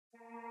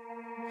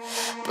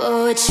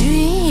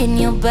Poetry in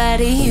your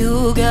body,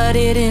 you got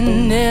it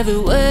in every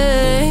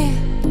way.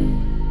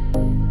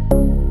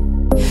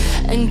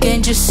 And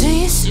can't you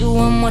see you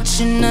I'm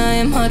watching, I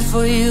am hot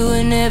for you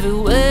in every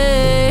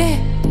way.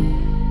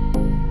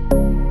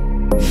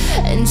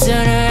 And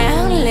turn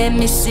around, let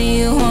me see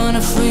you,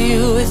 wanna free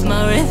you with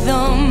my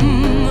rhythm.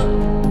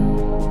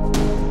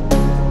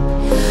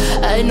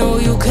 I know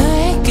you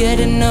can't get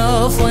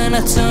enough when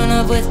I turn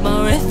up with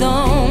my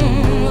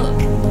rhythm.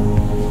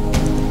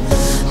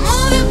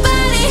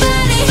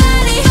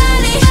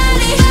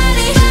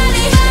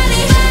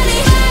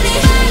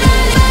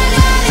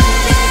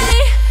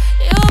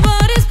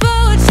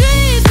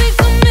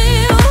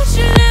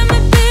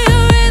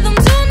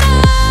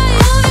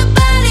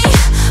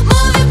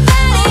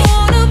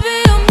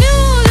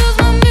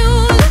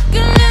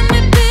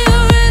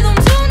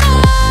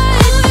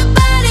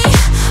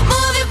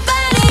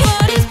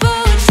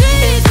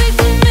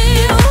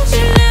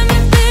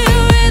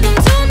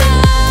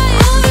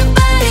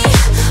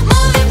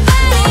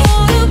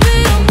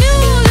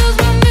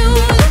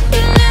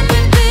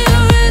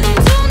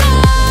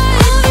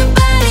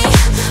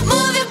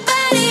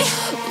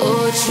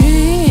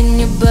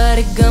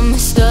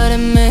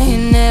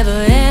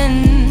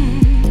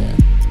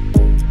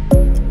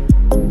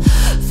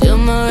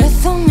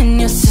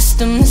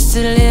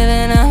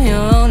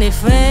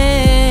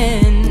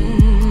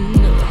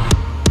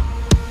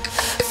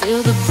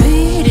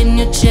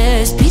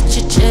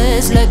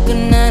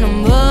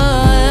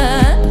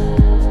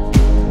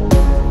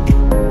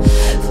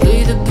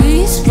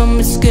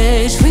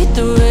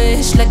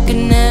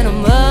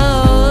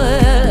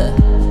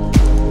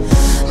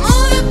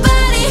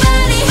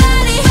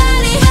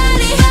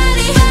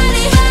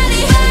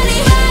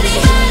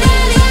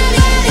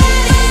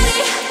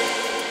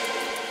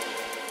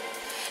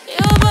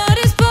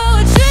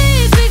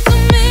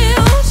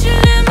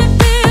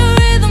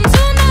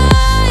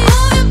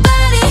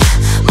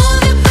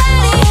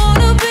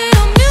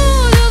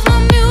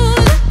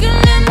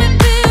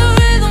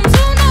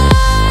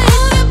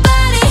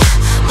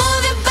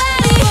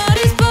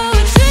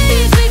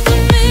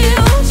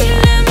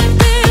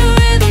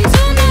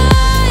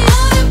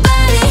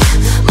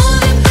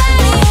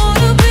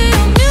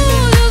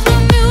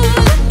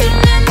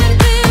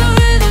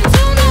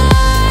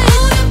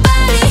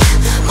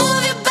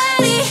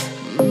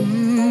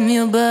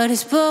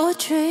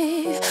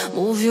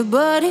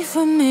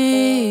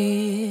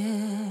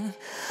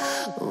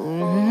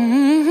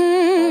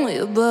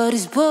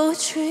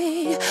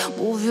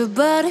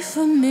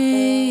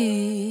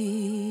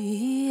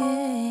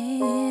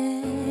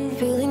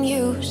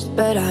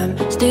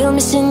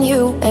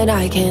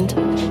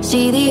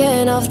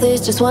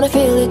 Just wanna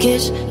feel your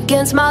kiss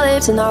against my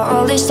lips, and now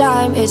all this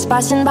time is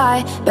passing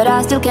by, but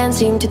I still can't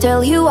seem to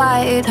tell you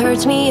why. It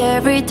hurts me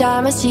every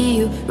time I see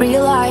you,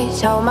 realize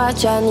how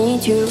much I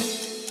need you.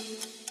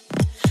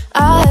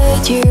 I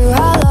hate you,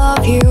 I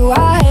love you,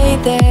 I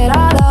hate that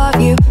I love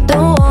you.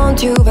 Don't want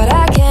to, but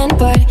I can't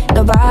put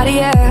nobody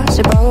else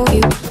above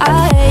you.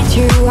 I hate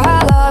you,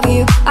 I love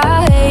you,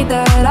 I hate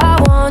that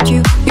I want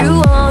you.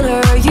 You want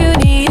her, you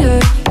need her,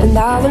 and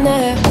I will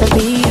never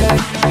be her.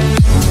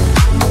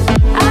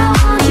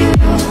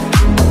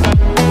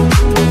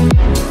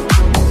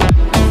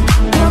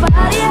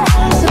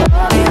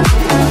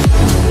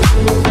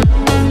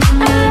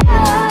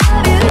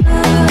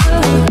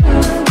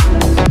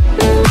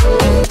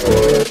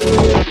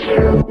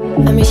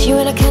 I miss you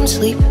when I can't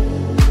sleep,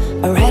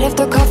 or right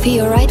after coffee,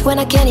 or right when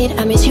I can't eat.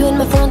 I miss you in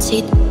my front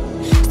seat.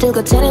 Still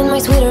got 10 in my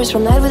sweaters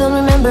from night we don't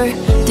remember.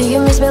 Do you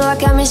miss me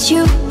like I miss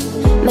you?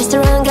 Messed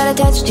around, got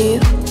attached to you.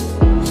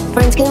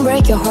 Friends can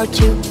break your heart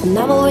too, and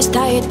I'm always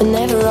tired but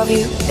never of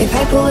you. If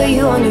I pull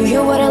you on you,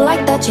 you wouldn't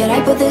like that shit.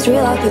 I put this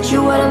real out but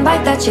you wouldn't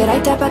like that shit. I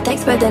type a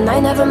text but then I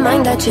never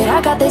mind that shit.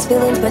 I got these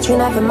feelings but you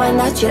never mind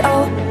that shit.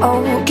 Oh,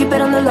 oh, keep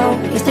it on the low.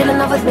 You're still in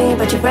love with me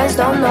but your friends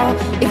don't know.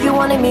 If you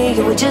wanted me,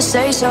 you would just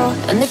say so.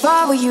 And if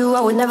I were you, I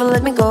would never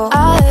let me go.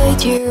 I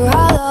hate you,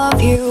 I love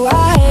you,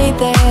 I hate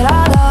that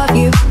I love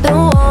you.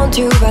 Don't want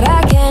to, but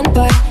I can't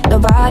put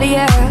nobody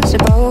else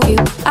above you.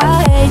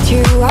 I hate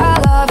you, I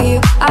love you,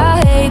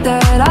 I hate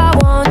that I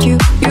want you.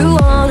 You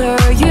want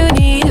her, you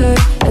need her,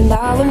 and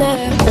I will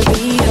never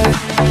be her.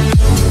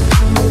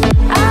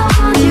 I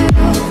want you.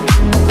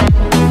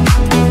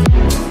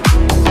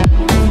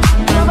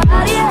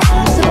 Nobody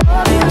else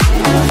above you.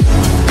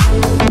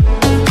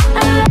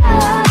 I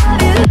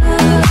love you.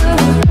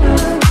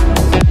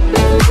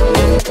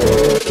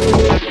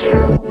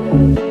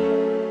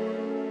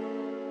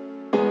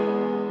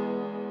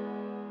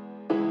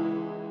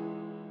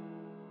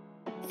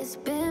 It's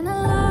been a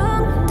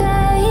long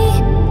day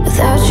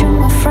without you,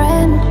 my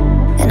friend,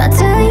 and I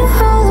tell you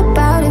all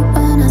about it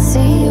when I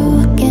see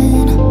you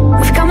again.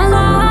 We've come a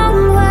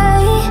long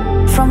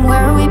way from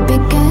where we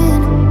began.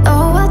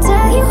 Oh, I'll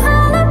tell you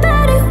all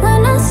about it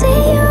when I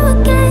see you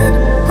again.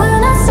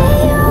 When I see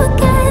you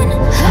again.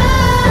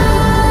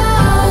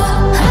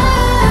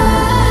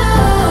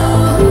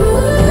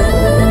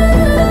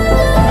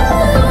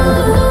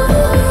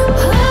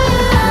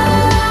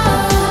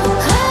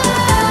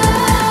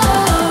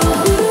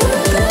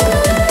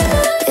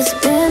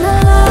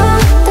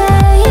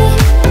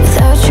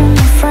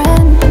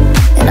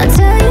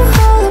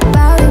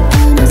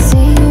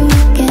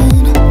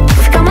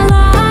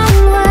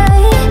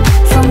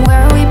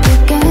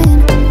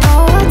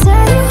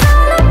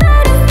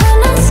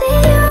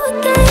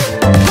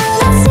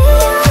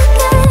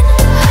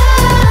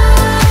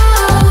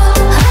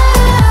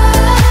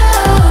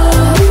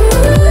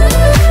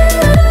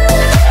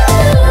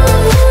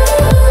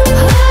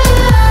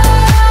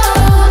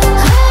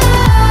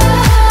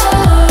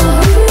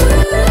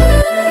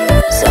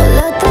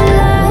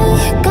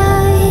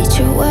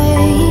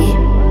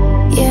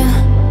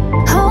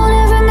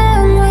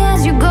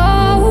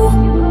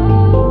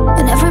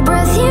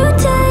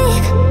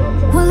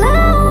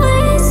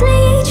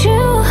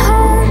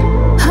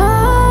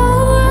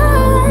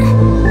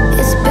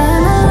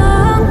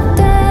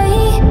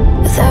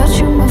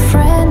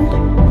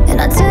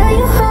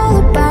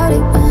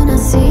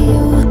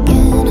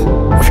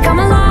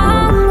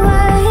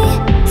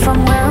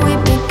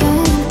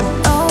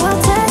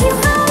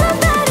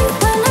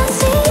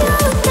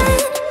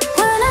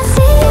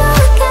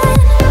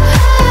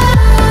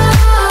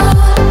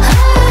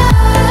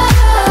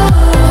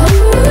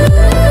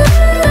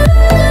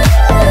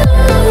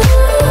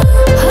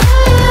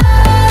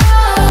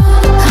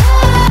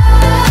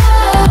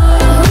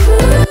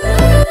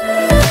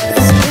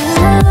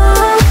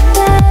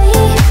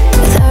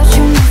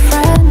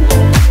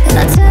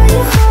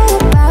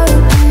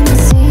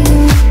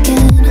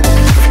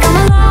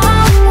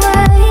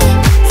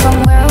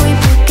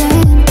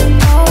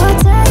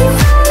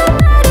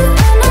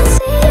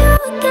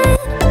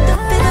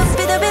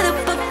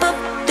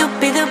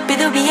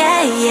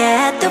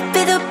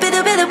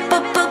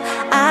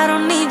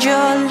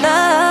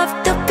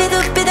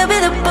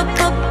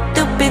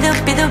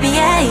 doopy,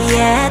 yeah,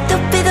 yeah.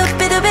 Doopy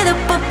doopy doopy doop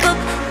boop boop.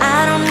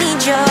 I don't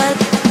need your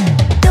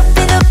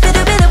doopy doopy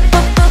doopy doop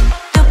boop boop.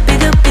 Doopy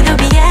doopy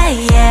doopy, yeah,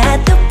 yeah.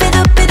 Doopy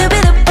doopy doopy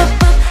doop boop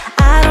boop.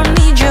 I don't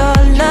need your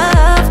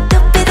love.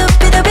 Doopy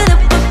doopy doopy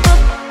doop boop boop.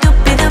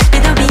 Doopy doopy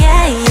doopy,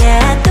 yeah,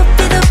 yeah.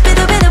 Doopy doopy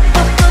doopy doop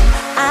boop boop.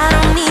 I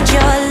don't need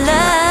your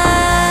love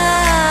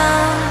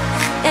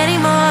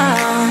anymore.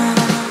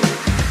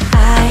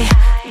 I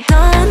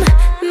don't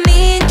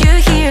need you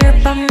here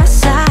by my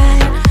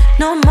side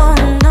no more,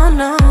 no,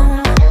 no.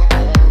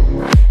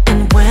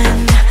 And when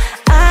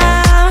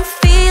I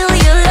feel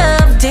your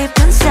love deep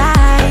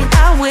inside,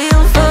 I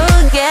will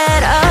forget,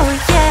 oh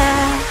yeah.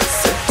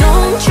 So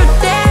don't you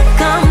dare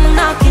come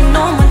knocking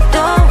on my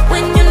door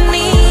when you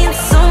need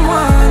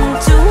someone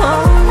to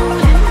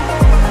hold.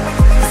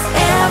 'Cause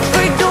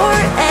every door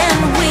and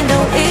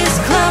window is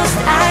closed.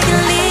 I can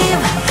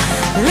live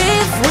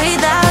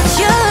without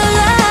your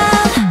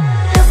love.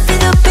 Doopy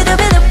doopy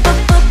doopy doop boop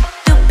boop.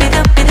 Doopy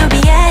doopy doopy,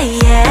 yeah,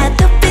 yeah.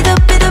 Doopy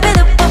doopy doopy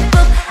doop boop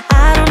boop.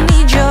 I don't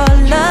need your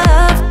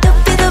love.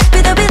 Doopy doopy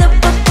doopy doop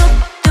boop boop.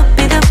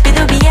 Doopy doopy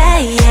doopy, yeah,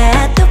 yeah.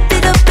 Doopy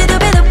doopy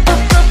doopy doop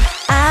boop boop.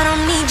 I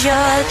don't need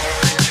your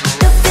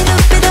doopy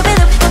doopy doopy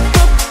doop boop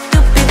boop.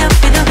 Doopy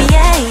doopy doopy,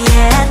 yeah,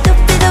 yeah.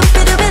 Doopy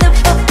doopy doopy doop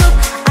boop boop.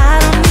 I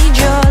don't need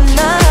your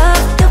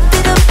love. Doopy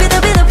doopy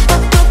doopy doop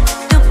boop boop.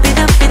 Doopy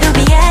doopy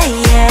doopy, yeah,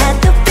 yeah.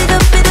 Doopy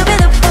doopy doopy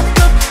doop boop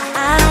boop.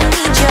 I don't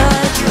need your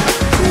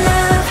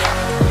love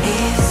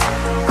is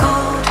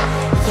cold,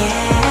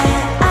 yeah.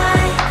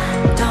 I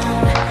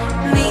don't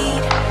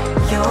need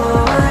your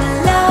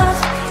love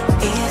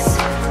is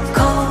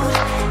cold,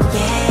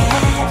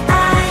 yeah.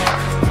 I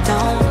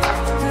don't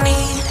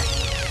need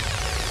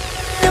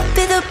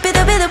doopy doopy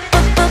doopy doop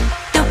boop boop.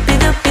 Doopy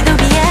doopy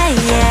doopy, yeah,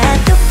 yeah.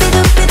 Doopy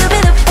doopy doopy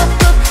doop boop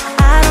boop.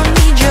 I don't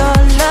need your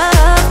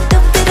love.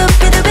 Doopy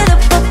doopy doopy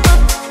doop boop boop.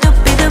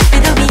 Doopy doopy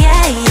doopy,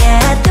 yeah,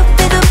 yeah.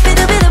 Doopy doopy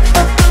doopy doop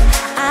boop boop.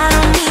 I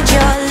don't need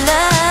your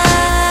love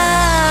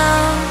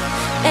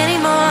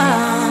anymore.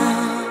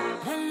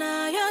 And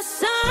now your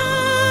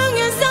song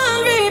is on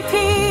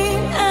repeat,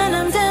 and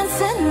I'm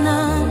dancing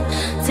on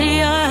to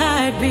your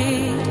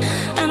heartbeat.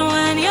 And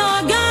when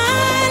you're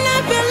gone, I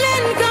feel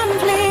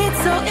incomplete.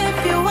 So if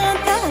you want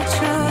that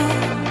truth,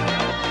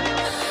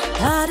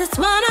 I just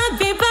wanna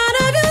be part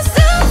of your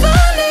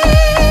symphony.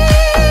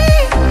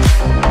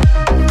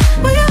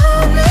 Will you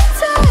hold me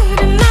tight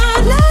and not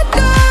let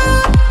go?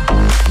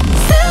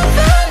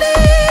 Symphony,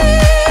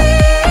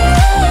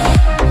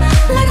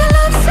 like a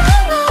love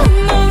song on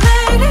the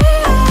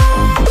radio.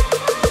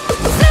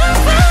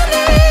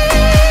 Symphony,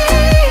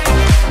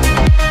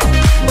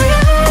 will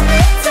you hold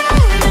me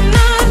tight and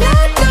not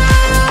let go?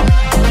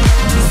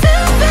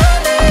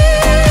 Symphony,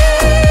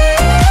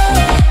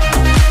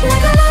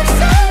 like a love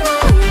song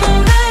on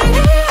the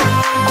radio.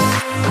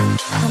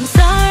 I'm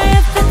sorry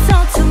if it's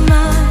all too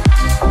much,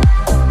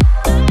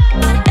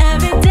 but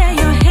every day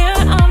you're here,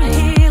 I'm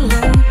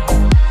healing.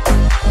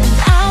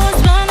 I was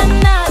running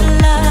out of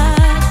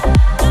love.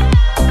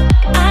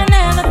 I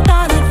never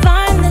thought I'd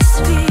find this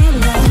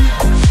feeling.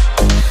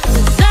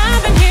 'Cause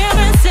I've been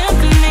hearing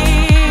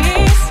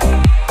symphonies.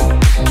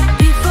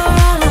 Before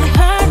all I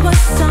heard was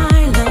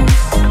silence.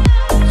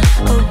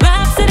 A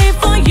rhapsody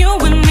for you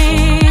and me.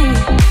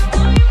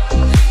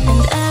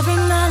 And every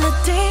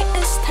melody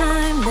is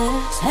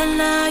timeless. And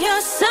now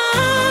your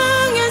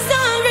song is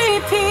on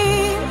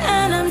repeat,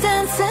 and I'm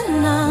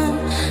dancing on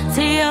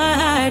to your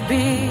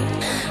heartbeat.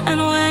 And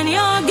when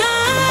you're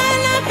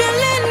gone, I feel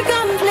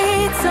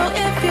incomplete. So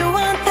if you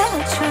want that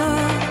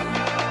truth,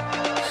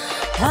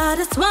 I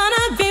just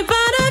wanna be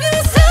part of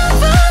your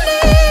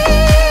symphony.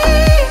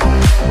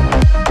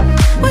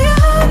 Will you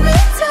hold me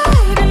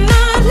tight and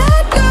not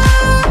let go?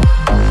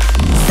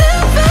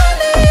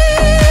 Symphony,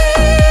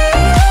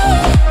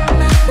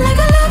 like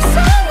a love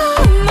song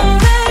on the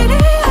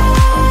radio.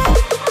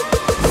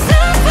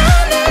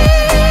 Symphony,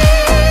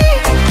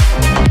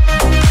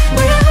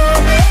 will you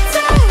hold me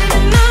tight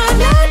and not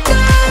let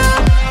go?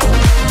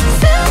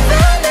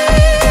 Symphony,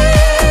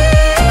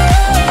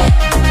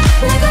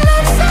 like a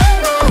love song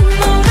on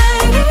the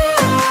radio.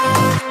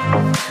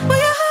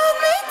 Will you hold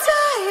me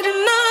tight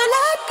and not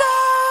let go?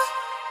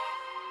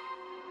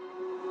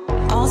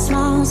 All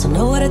smiles, I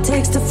know what it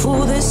takes to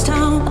fool this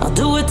town. I'll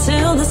do it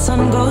till the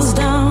sun goes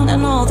down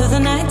and all through the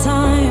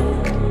nighttime.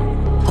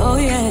 Oh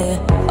yeah,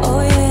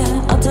 oh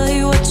yeah. I'll tell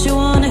you what you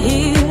wanna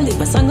hear. Leave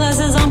my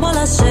sunglasses on while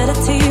I shed a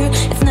tear.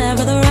 It's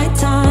never the right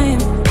time.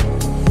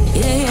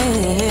 Yeah, yeah,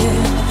 yeah.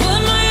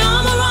 Put my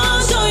arm around,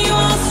 show you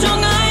how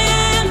strong I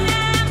am.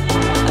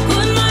 I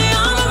put my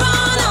arm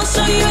around, I'll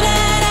show you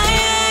that I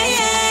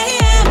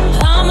am.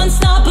 I'm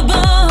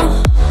unstoppable.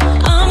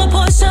 I'm a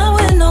Porsche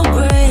with no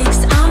brakes.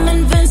 I'm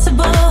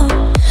invincible.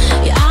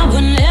 Yeah, I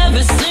win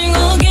every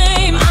single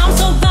game. I'm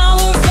so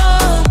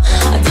powerful.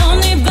 I don't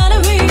need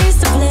batteries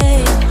to play.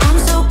 I'm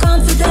so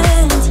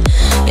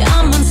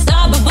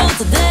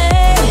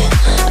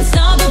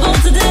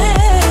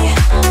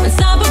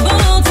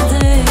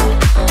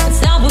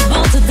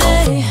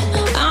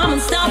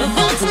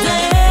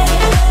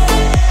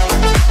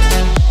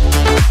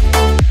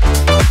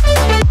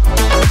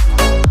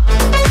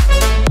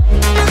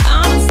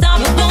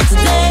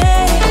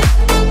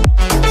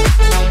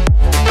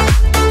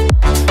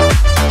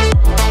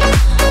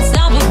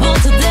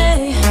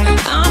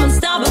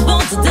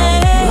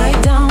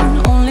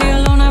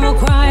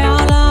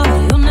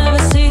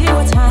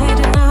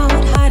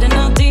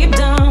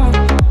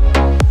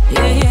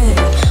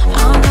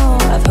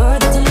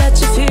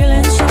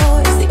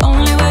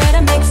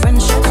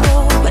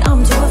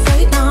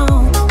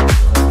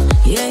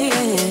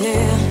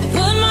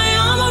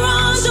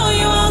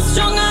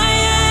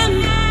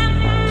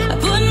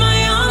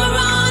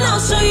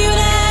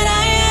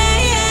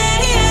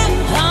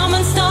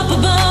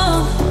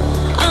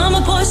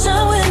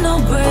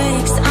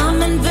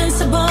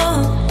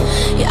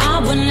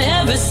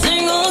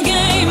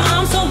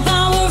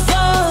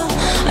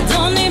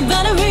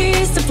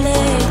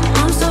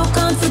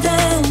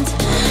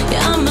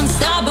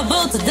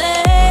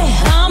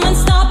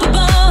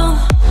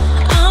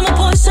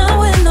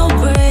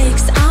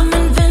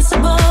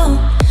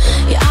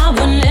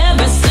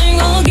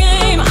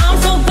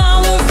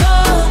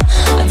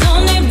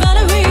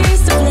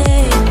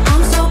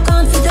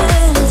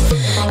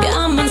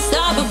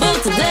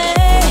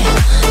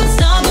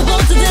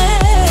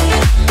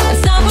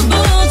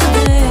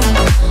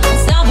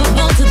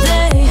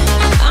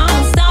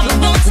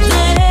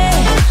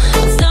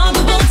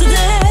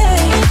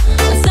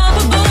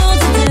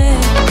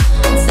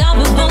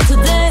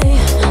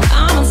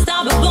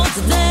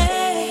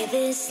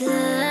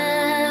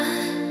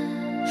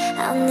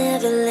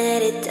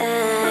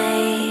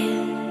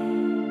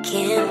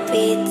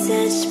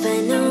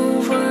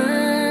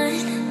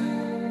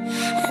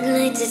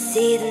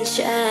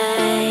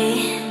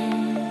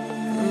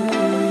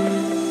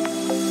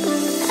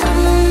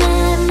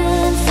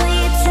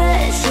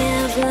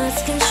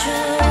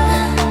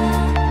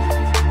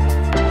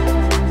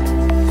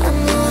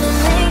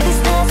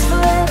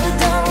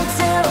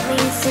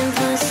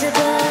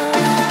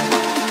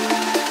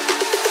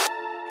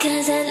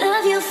 'Cause I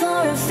love you for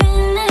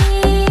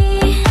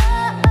infinity.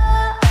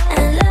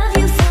 I love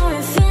you for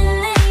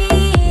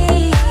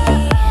infinity.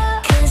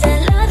 'Cause I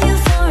love you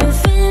for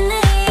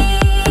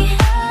infinity.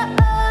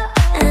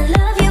 I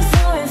love you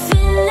for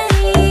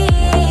infinity.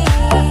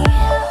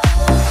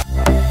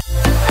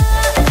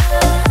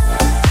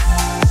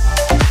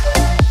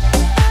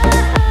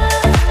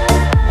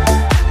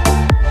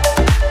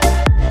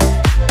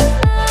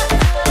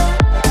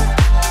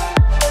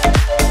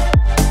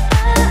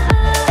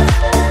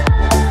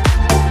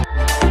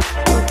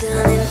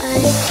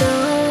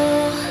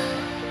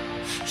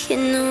 You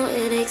know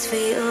it aches for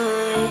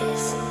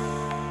yours,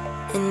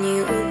 and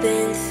you've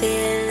been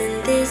feeling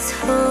this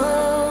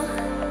hole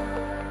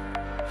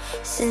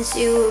since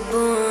you were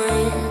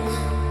born.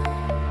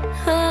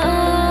 Oh,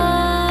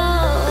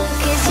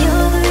 'cause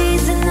you're the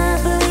reason I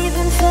believe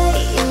in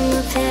fate in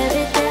the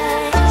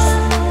paradise.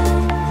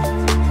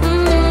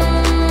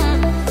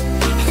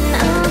 And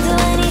I'll do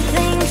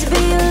anything to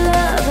be your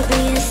love or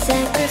be a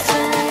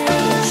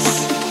sacrifice.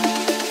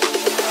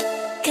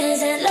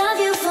 'Cause I love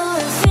you for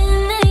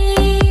infinity.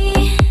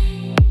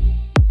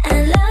 I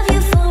love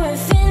you for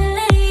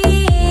infinity.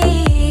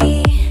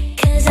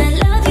 'Cause I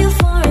love you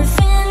for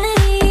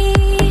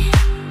infinity.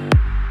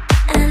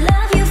 I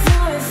love you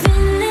for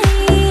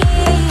infinity.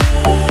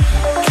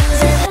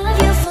 'Cause I love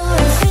you for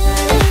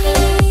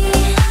infinity.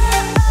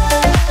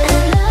 I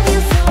love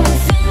you for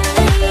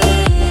infinity.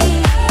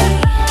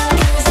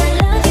 'Cause I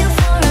love you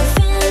for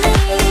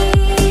infinity.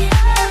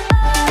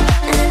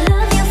 I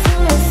love you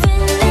for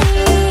infinity.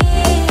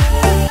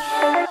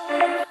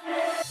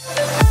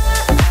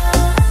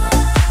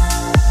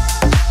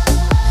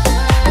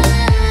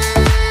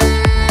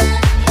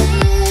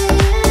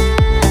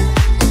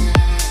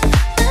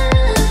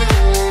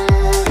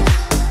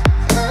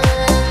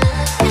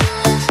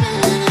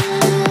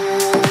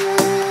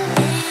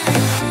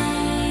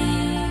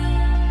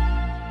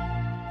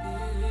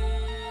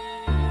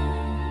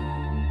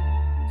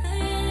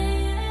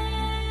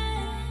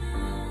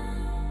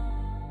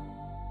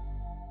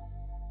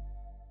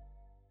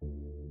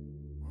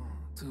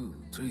 Two,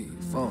 three,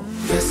 four.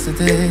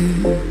 Yesterday,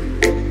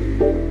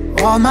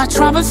 all my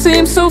troubles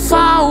seem so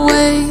far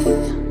away.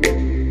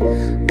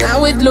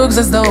 Now it looks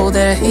as though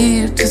they're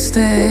here to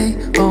stay.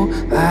 Oh,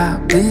 I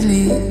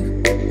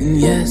believe in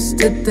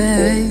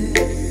yesterday.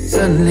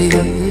 Suddenly,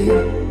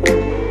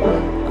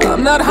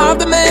 I'm not half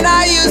the man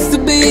I used to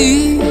be.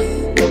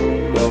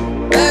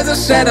 There's a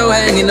shadow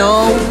hanging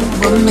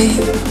over me.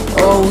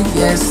 Oh,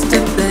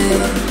 yesterday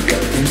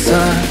came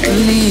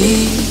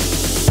suddenly.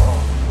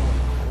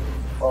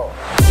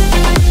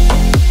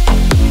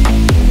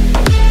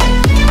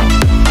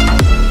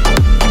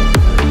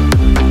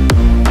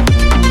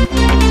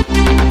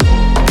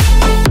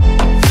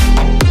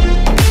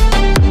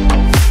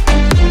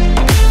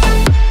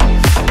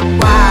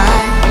 Why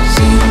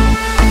she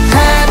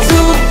had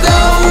to go,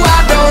 I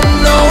don't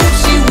know.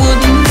 She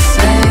wouldn't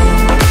say.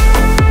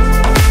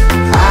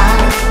 I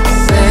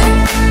said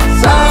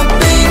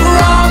something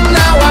wrong.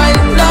 Now I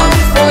long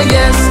for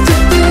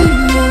yesterday.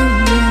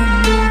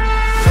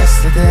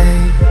 Yesterday,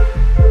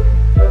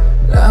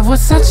 love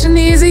was such an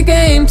easy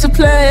game to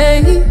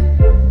play.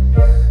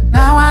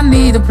 Now I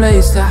need a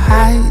place to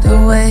hide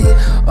away.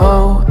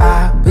 Oh,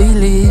 I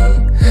believe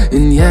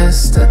in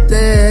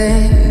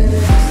yesterday.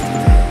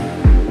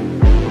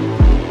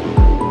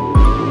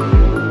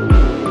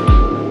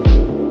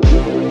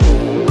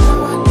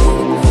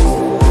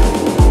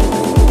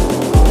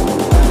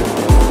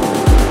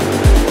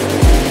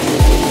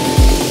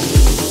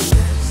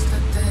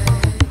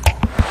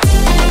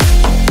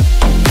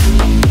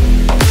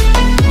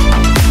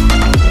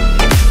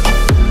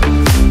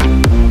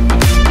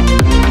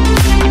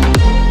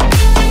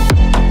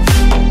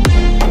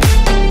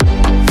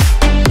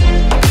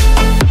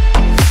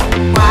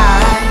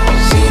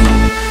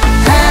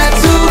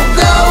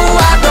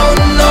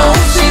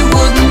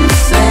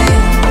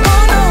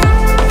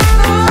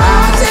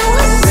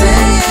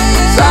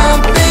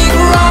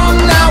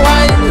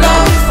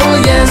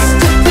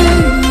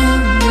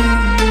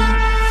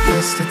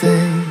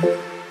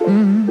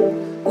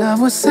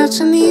 Such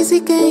an easy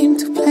game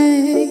to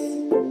play.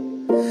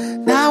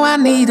 Now I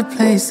need a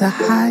place to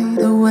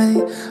hide away.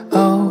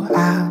 Oh,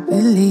 I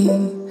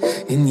believe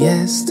in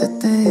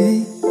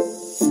yesterday.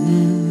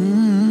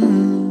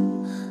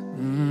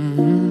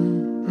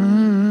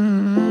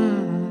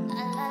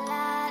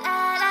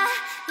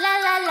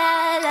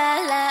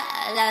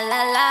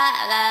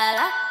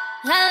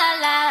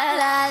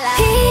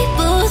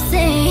 People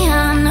say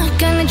I'm not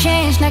gonna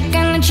change, not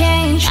gonna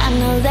change. I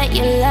know that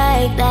you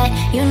like that.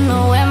 You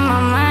know where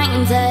my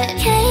mind's at.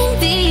 Can't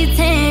be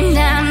tamed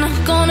down.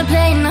 Not gonna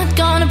play, not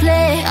gonna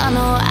play. I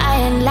know I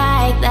ain't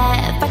like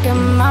that.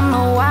 Fucking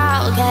mama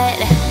wildcat.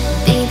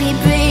 Baby,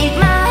 break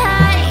my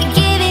heart.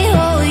 Give it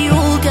all you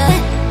got.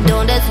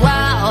 Don't that's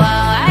wild,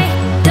 right?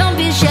 Don't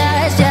be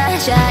shy, shy,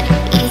 shy.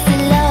 Is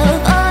it love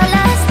or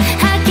lust?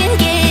 I can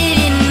get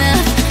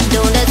enough.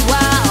 Don't that's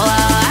wild,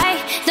 right?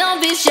 Don't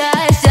be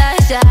shy, shy,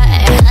 shy.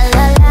 La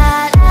la la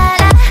la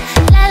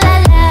la la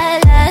la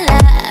la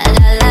la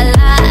la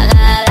la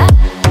la la.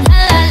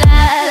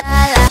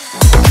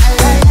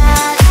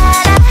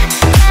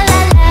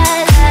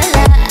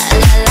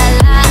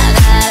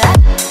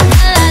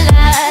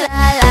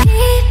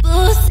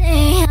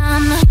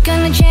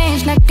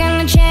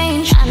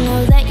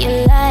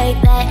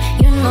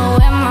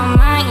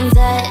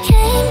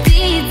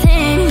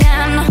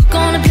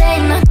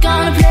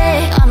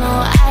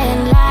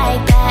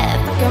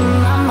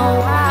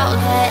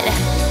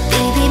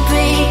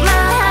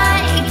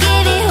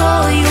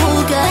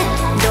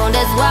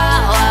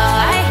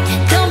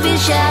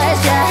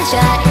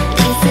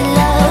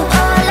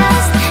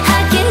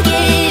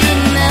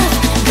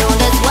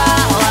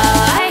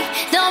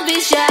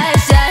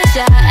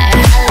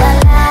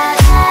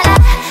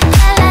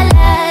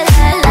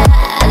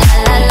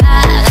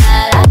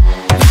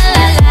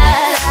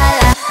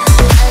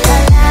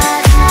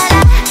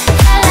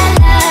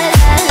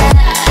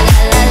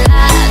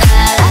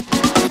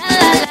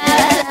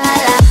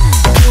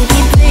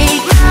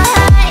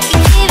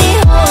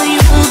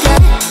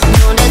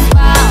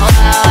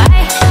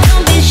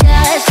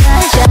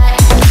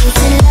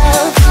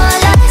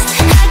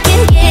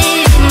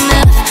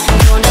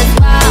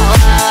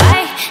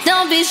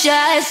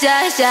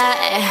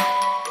 die.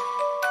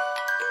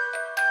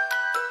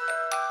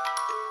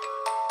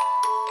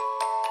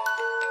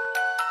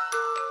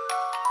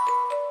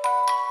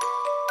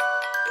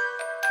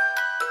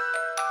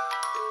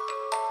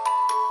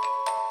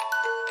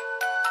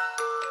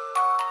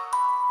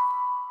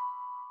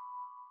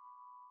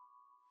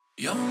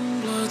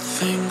 Young blood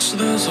thinks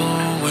there's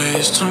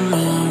always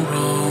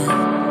tomorrow.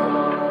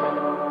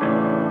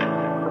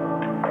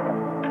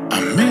 I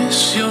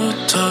miss your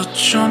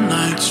touch on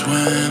nights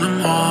when I'm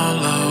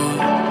hollow.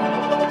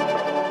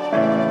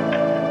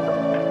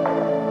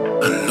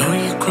 I know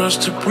you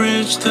crossed a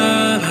bridge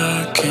that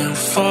I can't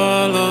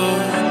follow.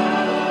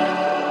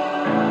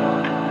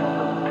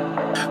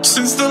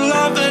 Since the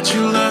love that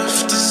you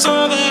left is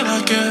all that I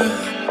get,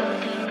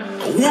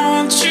 I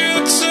want you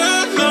to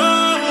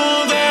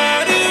know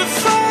that if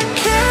I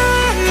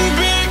can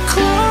be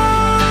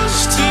close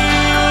to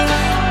you,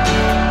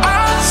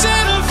 I'll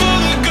settle for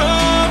the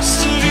ghost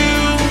of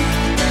you.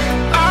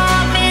 I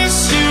miss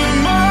you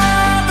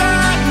more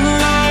than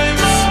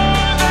life.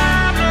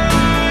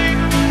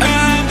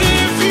 And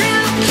if you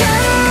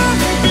can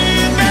be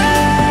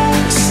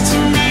next to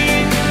me,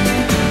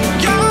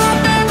 your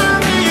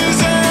memory is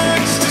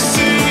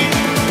ecstasy.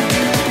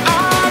 I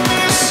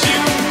miss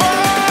you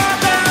more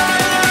than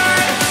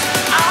life.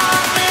 I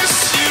miss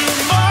you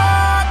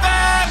more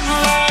than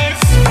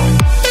life.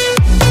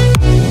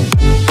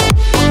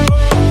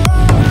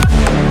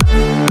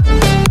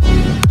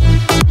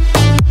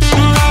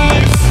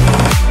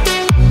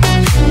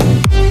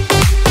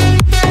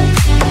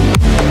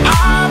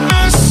 I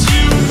miss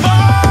you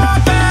more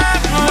than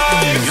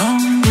life.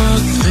 Young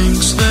blood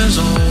thinks there's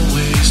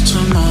always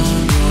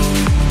tomorrow.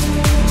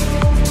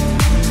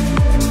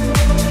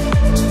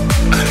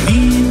 I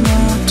need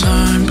more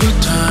time, but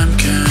time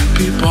can't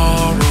be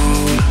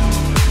borrowed.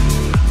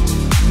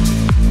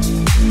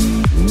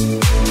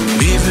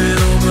 Leave it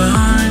all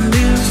behind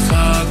if I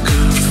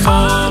could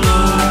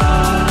follow.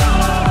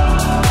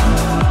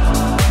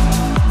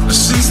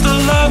 Since the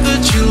love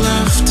that you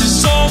left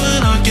is all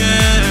that I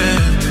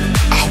get,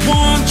 I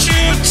want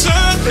you to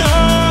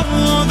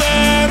know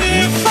that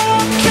if I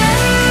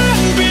can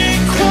be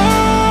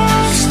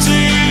close to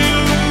you,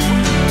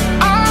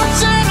 I'll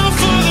settle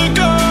for the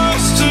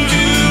ghost of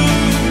you.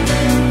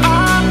 I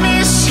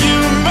miss you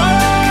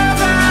more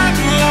than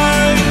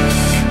life.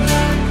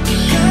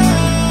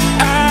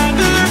 And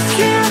if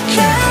you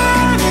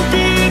can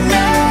be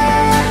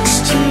next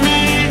to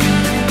me,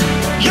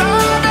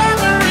 your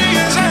memory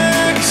is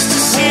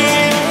ecstasy.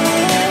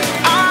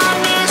 I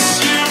miss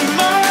you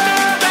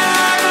more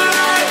than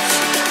life.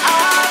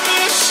 I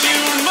miss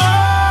you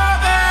more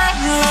than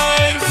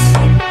life.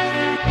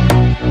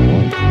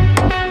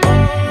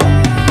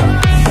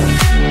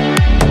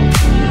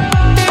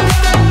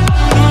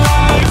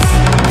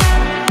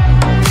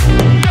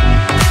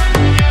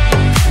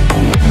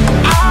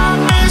 I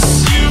miss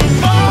you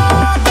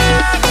more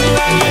than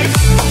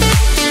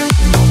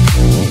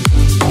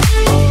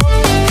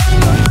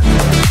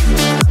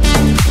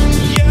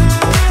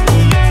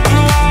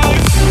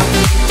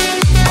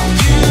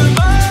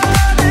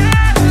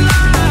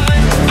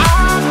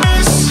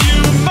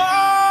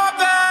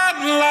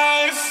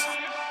life.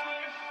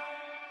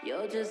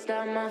 You're just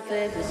like my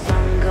favorite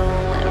song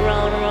going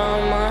round and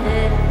round my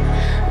head.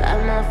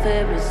 Like my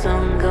favorite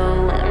song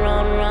going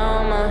round and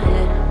round my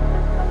head.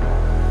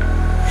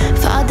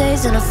 5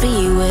 days in a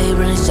freeway,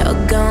 running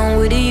shotgun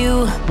with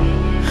you.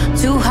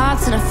 2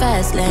 hearts in a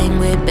fast lane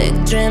with big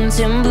dreams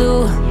in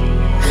blue.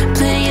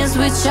 Playing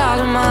with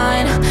child of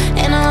mine,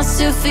 and I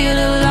still feel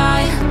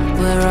alive.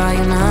 Where are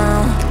you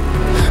now?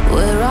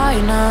 Where are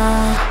you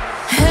now?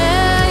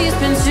 Hey, it's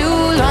been too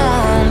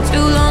long to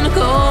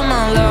call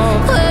my love.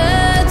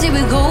 Where did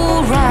we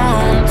go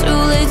wrong?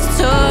 Too late to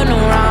turn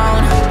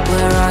around.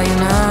 Where are you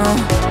now?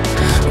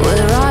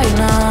 Where are you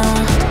now?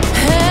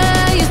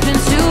 Hey, it's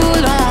been too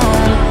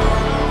long.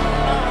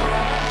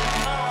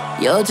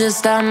 You're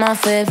just like my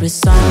favorite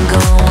song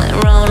going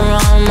round and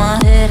round my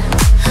head.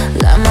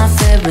 Like my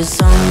favorite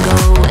song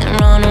going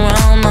round and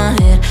round my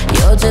head.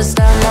 You're just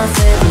like my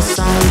favorite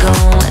song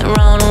going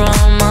round and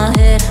round my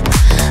head.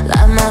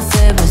 Like my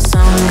favorite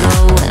song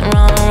going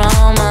round and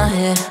round my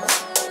head.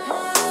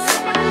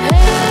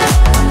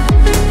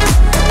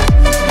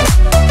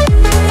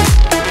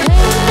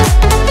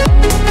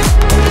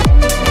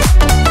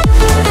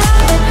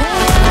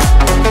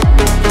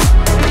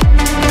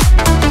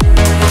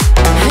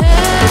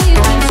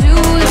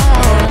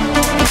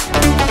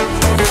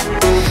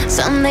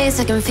 Some days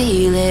I can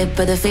feel it,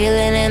 but the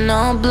feeling ain't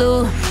no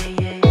blue.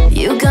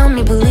 You got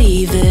me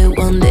believe it,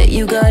 one day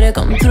you gotta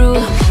come through.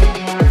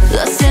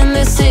 Lost in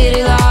the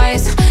city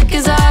lights,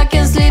 cause I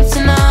can't sleep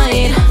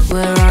tonight.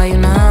 Where are you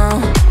now?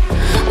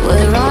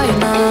 Where are you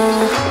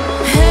now?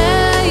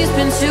 Hey, it's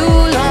been too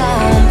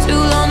long to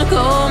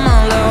call my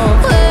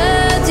love.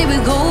 Where did we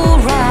go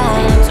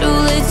wrong? Too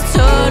late to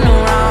turn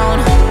around.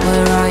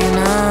 Where are you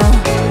now?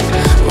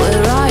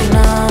 Where are you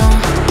now?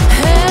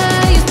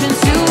 Hey, it's been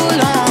too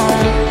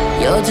long.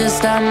 You're just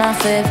like my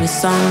favorite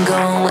song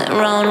going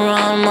round and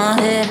round my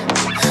head.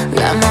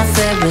 Let my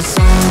favorite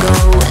song go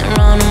and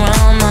run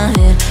around my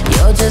head.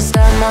 You're just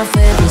like my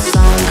favorite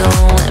song go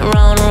and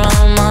run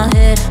around my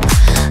head.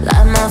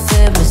 Let my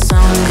favorite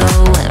song go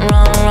and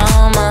run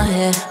around my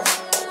head.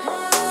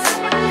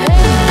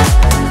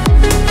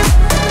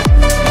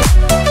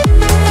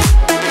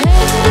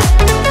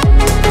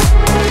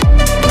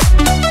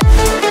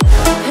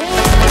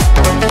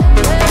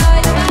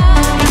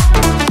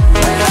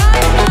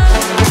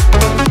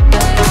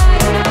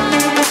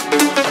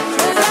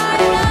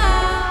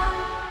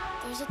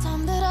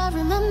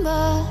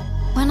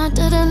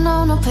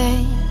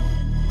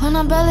 When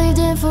I believed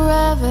in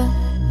forever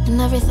and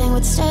everything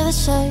would stay the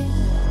same.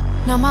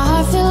 Now my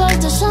heart feel like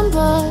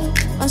December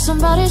when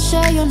somebody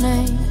share your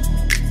name.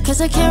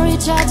 Cause I can't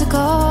reach out to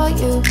call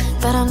you,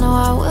 but I know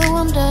I will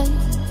one day,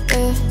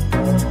 yeah.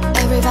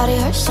 Everybody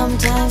hurts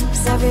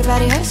sometimes,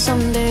 everybody hurts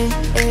someday,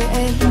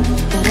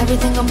 but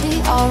everything gon'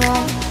 be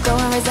alright. Go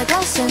and raise a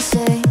glass and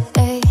say,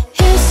 hey.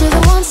 Here's to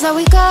the ones that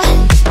we got.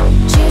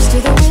 Cheers to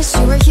the wish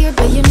you were here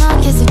but you're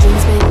not. Kiss the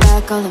dreams, bring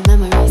back all the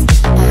memories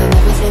of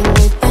everything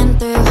we've been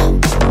through.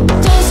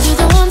 Toast to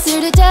the ones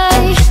here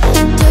today.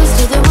 Toast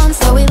to the ones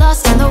that we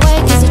lost on the way.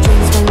 Cause the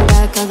dreams bring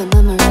back all the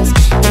memories,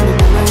 and the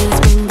memories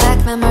bring back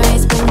you.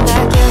 Memories bring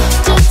back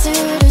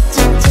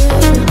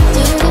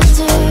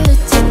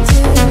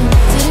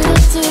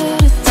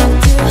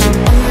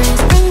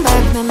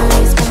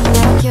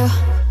you.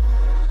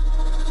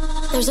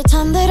 There's a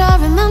time that I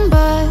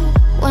remember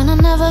when I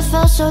never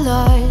felt so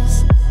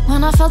lost.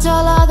 When I felt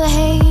all of the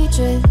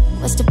hatred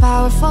was too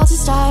powerful to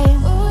stop.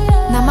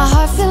 Now my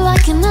heart feel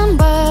like an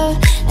ember,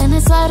 and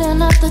it's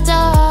lighting up the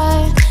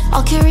dark.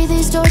 I'll carry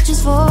these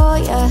torches for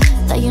ya,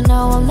 that you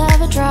know I'll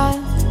never dry.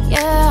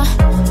 Yeah,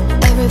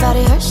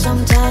 everybody hurts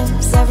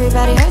sometimes,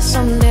 everybody hurts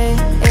someday,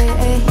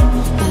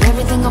 but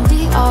everything gon'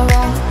 be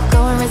alright.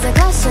 Go and raise a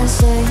glass and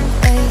say,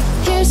 hey.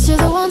 Here's to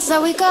the ones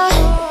that we got.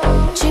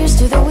 Cheers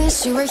to the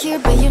wish you were here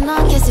but you're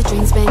not. Guess the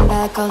dreams bring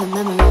back all the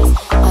memories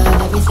of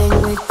everything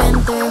we've been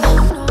through.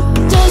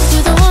 Toast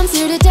to the ones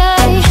here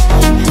today.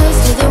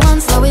 Toast to the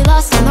ones that we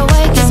lost on the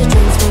way. Cause the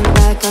dreams bring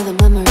back all the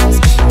memories,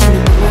 and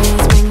the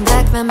memories bring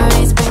back you.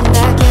 Memories bring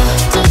back you.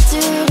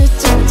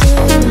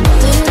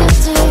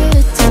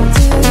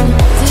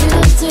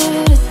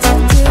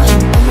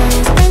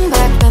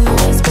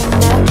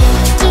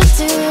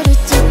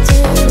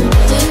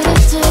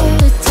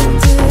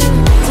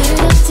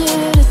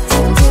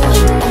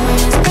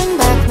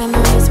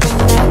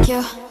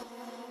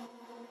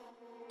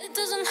 It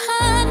doesn't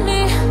hurt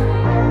me.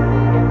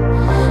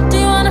 Do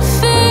you wanna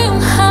feel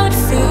how it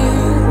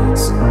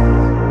feels?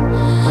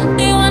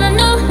 Do you wanna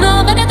know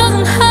that it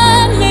doesn't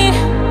hurt me?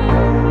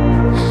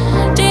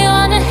 Do you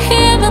wanna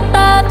hear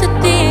about the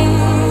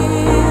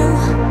deal?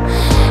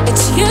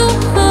 It's you,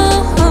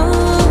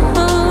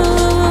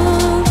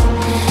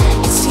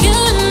 it's you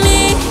and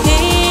me.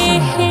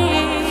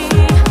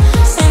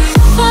 And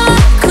if I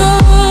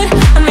could,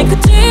 I'd make a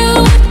deal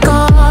with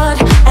God,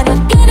 and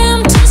I'd get him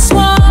to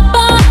swap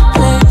our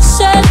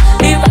places.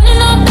 Be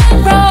running up that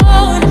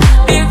road,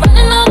 be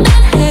running up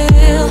that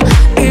hill,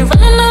 be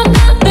running up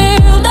that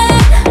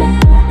building.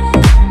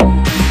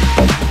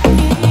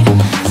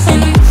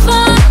 And if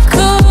I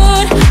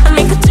could, I'd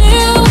make a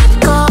deal with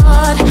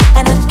God,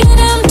 and I'd get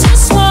him to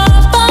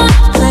swap our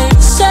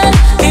places.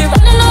 Be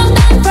running up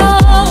that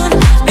road,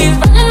 be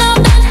running up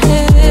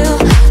that hill,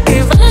 be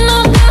running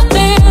up that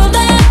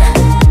building.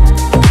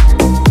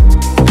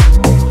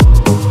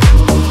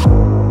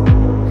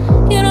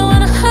 You don't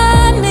wanna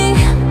hurt me,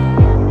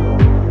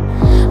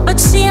 but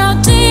see how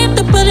deep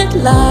the bullet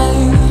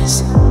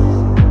lies.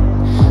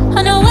 I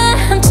know where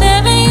I'm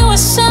tearing you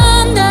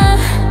asunder.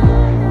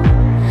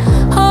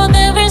 Oh,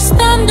 there is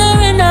thunder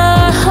in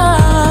our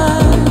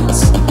hearts,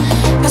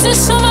 cause there's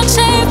so much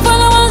hate for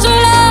the ones we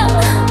love.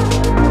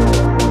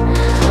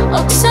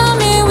 Oh, tell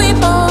me we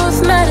both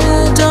matter,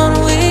 don't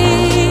we?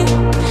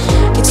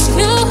 It's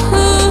you,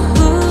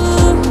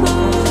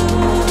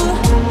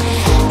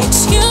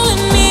 it's you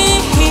and me.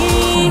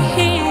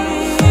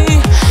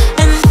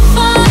 And if I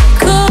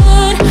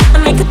could,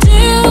 I'd make a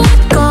deal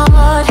with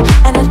God,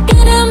 and I'd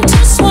get him to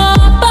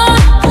swap our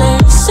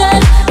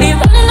places. Be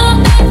running up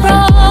that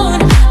road,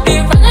 be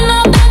running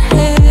up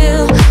that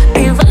hill,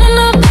 be running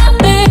up that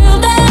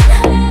building.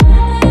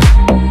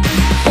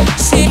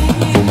 See,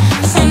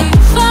 and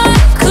if I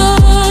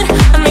could,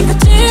 I'd make a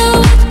deal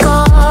with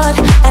God,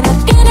 and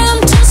I'd get him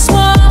to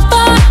swap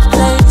our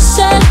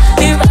places.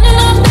 Be running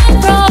up that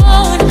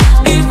road,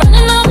 be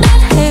running up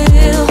that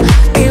hill,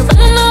 be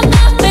running up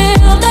that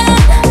building.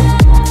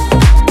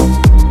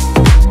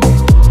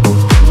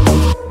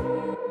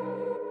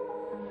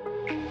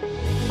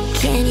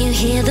 Can you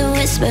hear the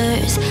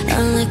whispers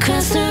all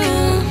across the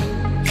room?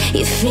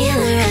 You feel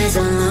her eyes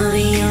all over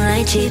you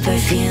like cheap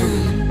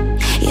perfume.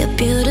 You're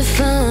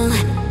beautiful,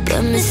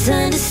 but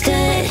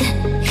misunderstood.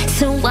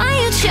 So why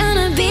you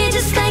tryna be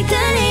just like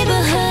the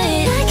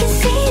neighborhood? I can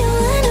see you,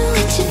 I know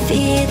what you're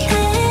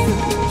feeling.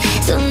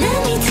 So let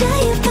me tell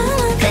you about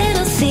my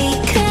little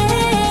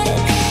secret.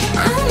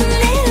 I'm a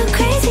little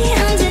crazy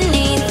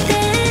underneath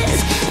this,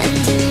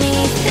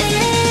 underneath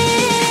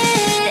this.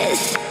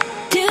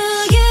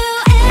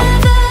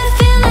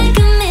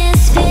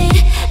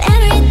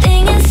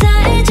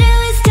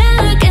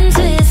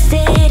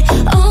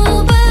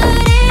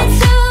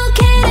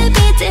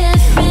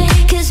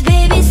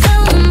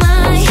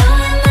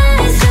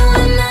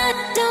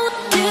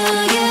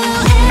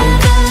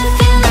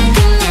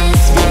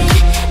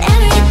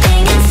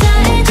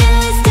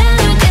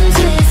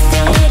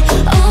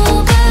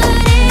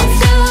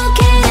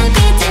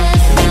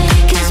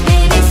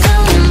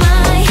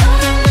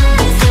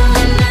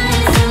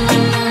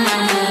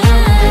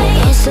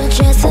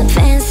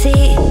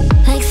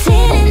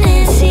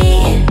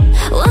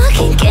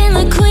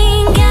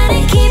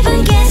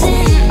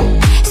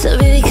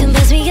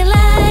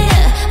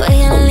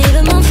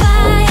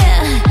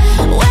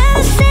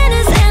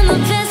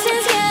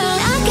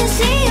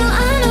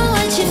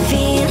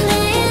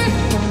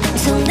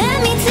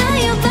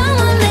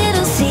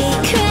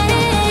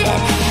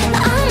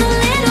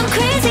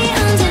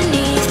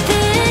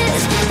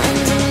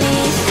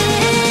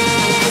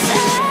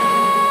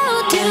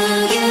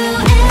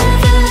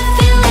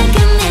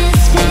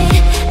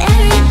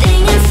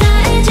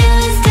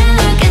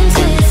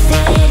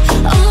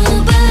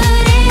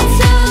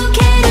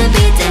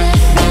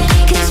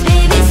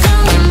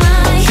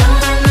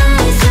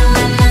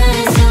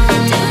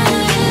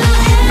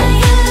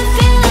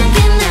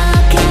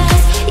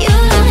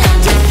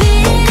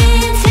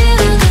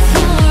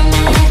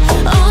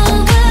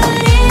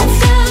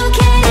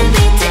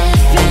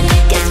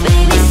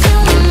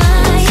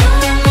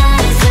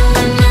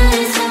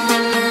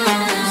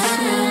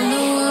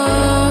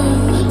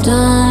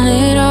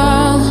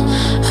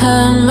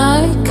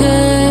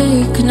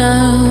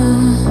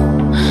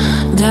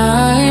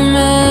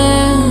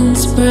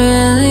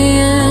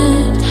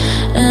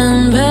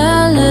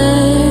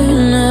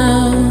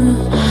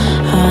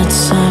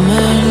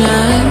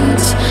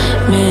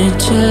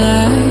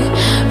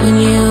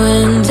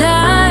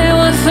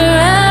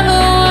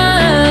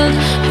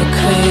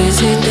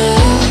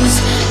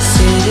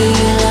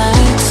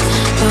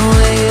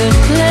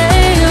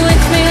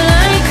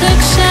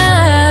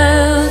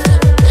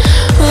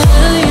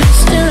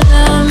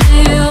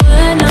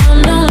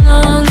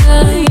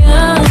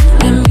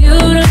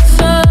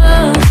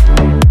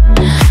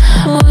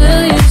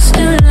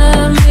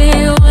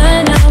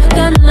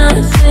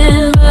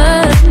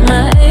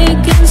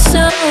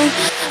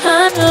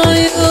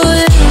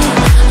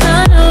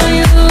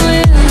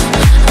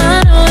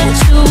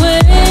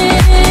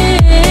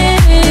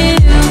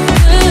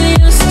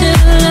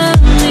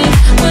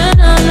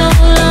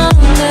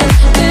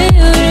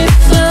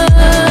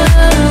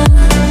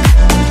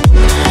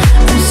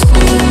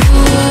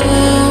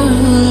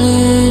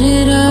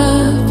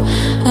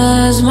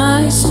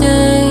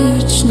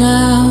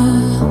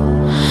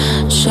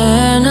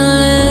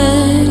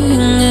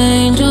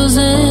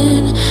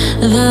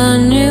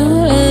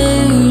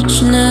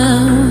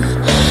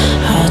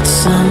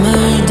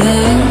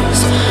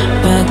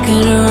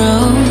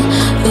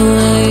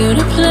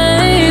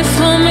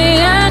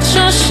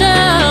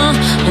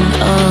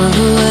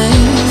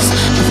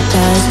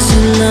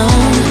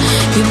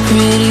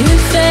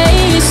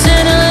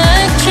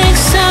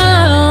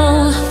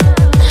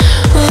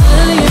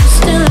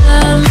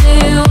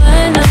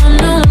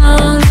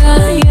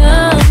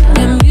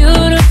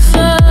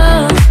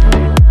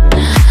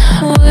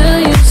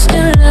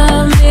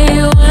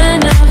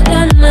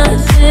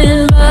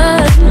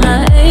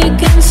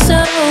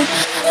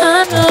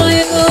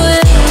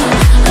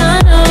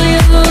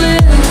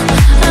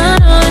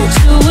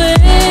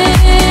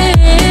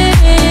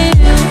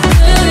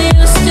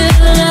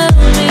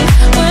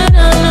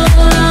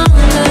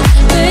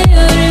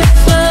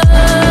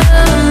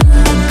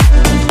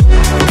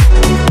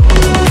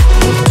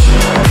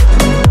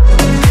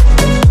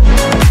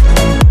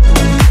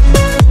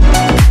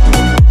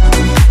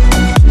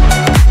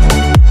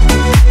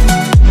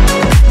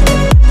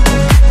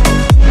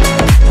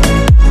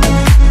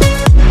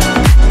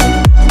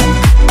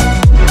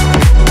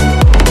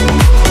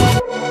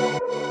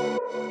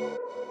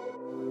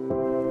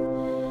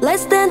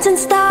 dance in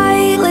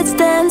style, let's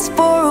dance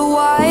for a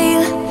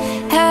while.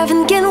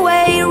 Heaven can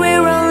wait,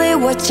 we're only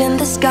watching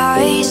the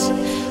skies.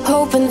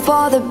 Hoping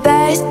for the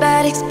best,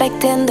 but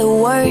expecting the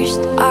worst.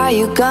 Are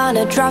you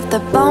gonna drop the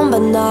bomb or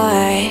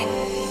not?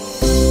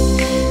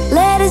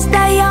 Let us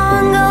die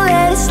young or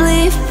let us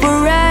live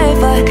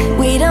forever.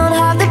 We don't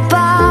have the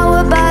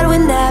power, but we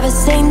never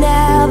say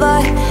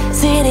never.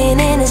 Sitting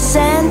in a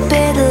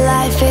sandpit,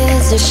 life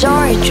is a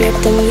short trip.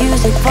 The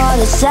music for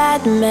the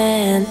sad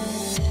man.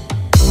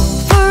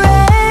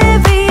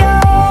 Forever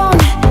young,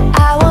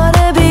 I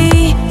wanna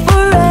be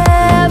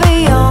forever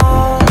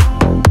young.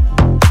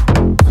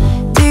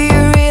 Do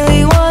you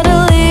really wanna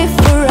live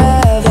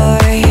forever,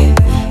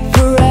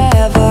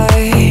 forever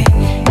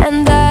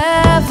and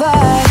ever?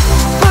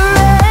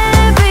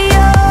 Forever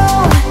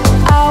young,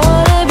 I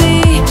wanna be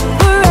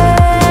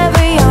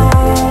forever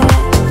young.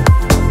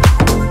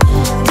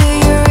 Do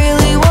you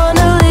really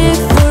wanna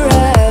live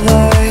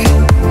forever,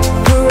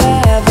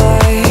 forever,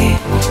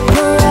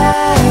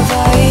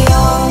 forever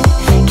young?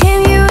 Can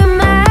you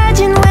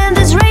imagine when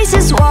this race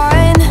is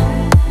won?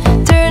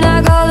 Turn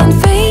our golden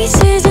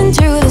faces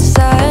into the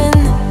sun.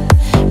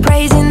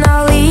 Praising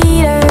our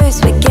leaders,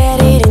 we get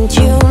it in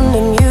tune.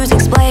 The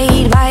music's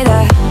played by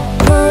the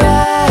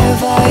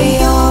forever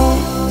young.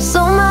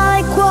 Some are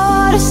like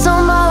water,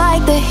 some are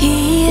like the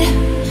heat.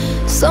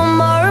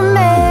 Some are a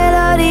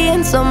melody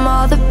and some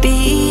are the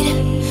beat.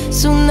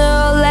 Sooner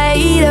or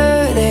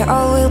later, they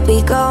all will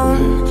be gone.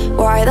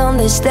 Why don't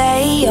they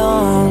stay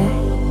young?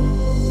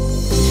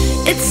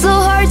 It's so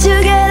hard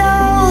to get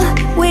old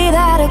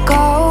without a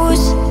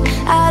cause.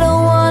 I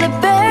don't wanna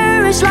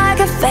perish like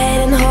a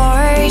fading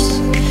horse.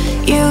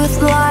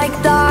 Youth like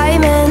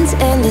diamonds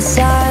in the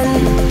sun,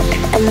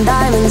 and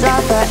diamonds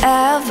are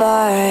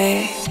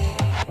forever.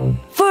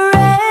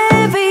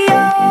 Forever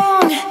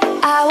young,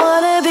 I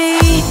wanna be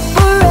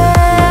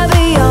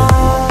forever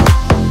young.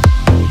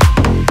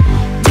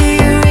 Do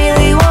you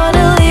really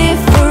wanna live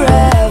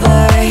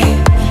forever,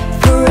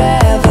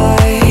 forever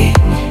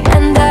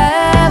and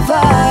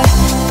ever?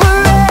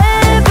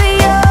 Forever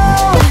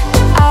young,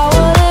 I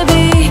wanna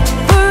be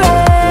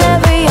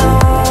forever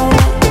young.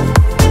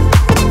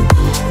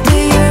 Do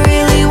you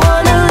really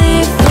wanna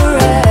live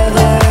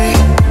forever,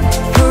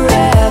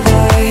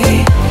 forever,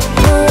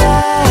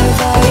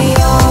 forever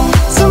young?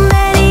 So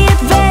many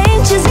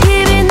adventures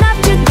giving up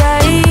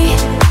today.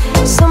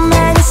 So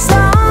many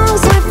songs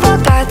we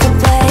forgot to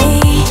play.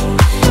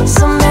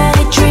 So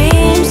many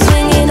dreams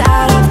swinging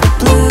out of the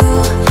blue.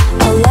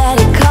 I'll let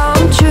it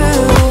come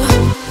true.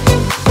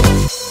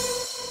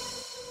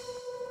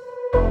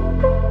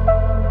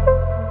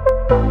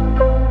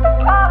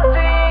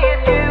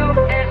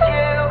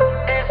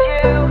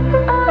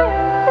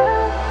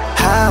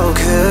 How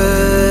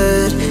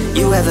could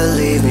you ever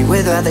leave me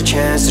without the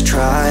chance to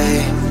try?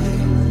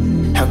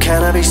 How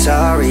can I be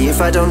sorry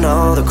if I don't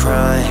know the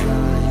crime?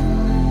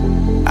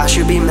 I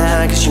should be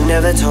mad cause you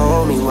never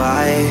told me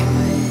why.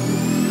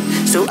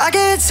 So I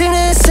can't seem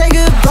to say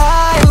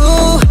goodbye.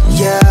 Ooh,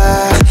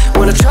 yeah.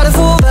 When I try to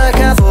fall back,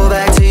 I fall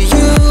back to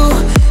you.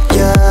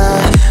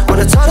 Yeah. When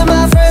I talk to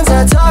my friends,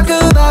 I talk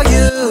about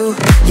you.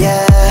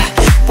 Yeah.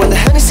 When the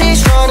Hennessy's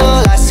strong,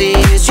 all I see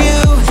is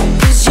you,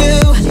 is you,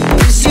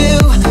 is you,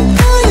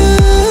 oh you.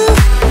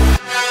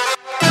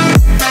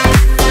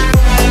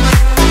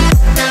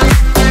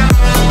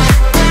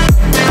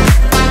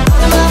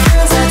 All of my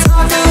friends, I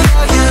talk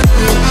about you.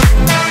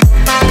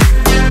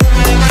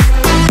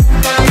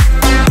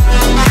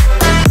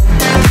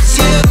 It's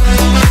you,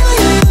 oh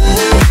you.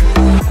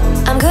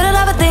 I'm good at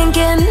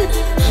overthinking,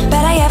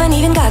 but I haven't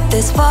even got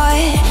this far.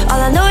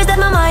 All I know is that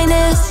my mind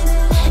is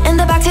in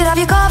the backseat of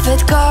your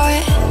covered car.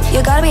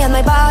 You gotta be on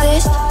my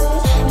bodies,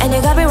 and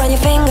you gotta be around your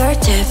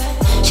fingertip.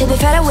 Should be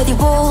fed up with your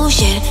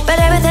bullshit, but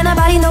everything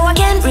about you know I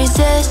can't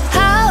resist.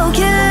 How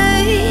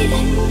could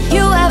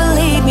you ever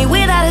leave me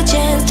without a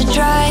chance to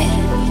try?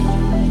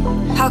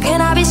 How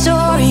can I be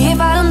sorry if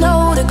I don't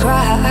know the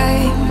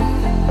crime?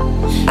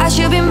 I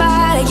should be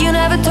mad that you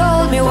never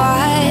told me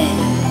why.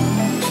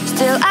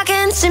 Still I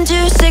can't seem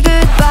to say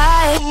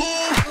goodbye.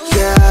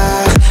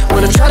 Yeah,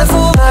 when I try to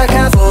fall back,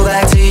 I fall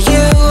back to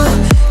you.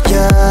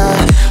 Yeah,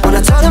 when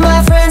I talk to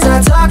my friends,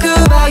 I talk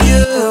about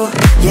you.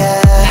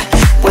 Yeah,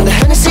 when the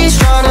Hennessy's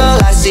strong, all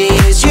I see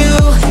is you,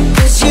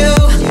 is you,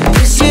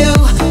 is you,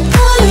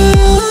 oh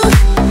you.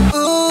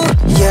 Ooh,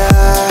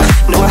 yeah,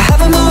 no I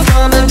haven't moved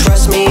on, but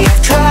trust me,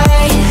 I've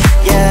tried.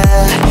 Yeah,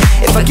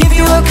 if I give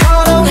you a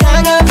call, don't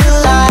hang up the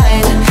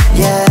line.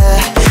 Yeah,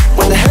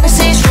 when the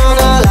Hennessy's strong,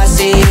 all I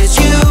see is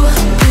you,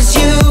 is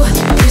you,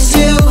 is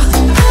you,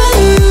 oh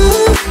you.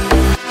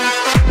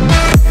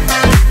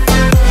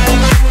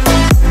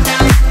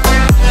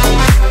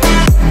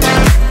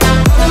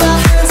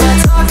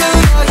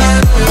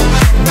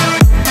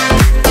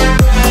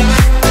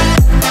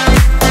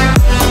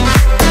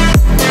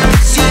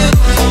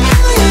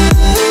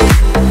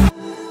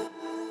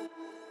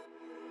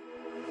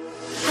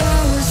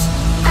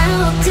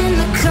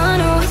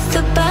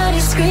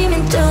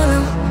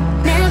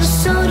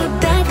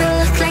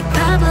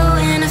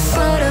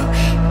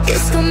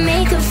 This gon'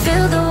 make her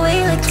feel the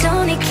way like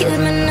Tony. killed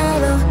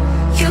Manolo.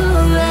 You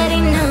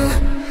already know,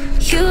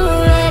 you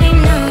already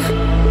know.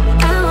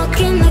 I walk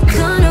in the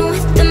corner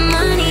with the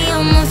money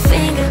on my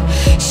finger.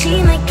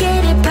 She might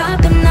get it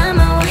poppin', I'm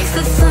my wife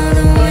for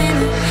the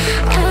winner.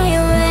 I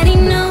already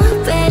know,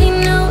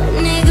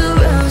 nigga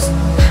rose.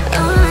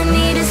 All I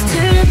need is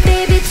turn up,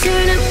 baby,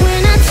 turn up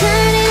when I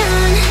turn it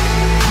on.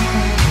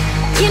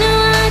 You know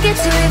I get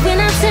to it when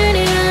I turn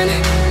it on.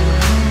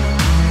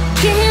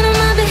 Can't handle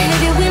my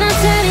behavior when I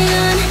turn it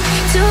on.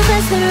 Too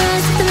fast for the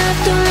rest, the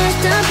left don't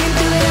last, I've been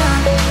through it all.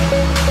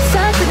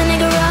 Fuck with a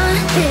nigga raw,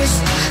 this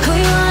who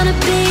you wanna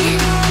be.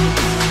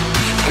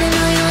 And I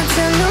know you won't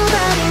tell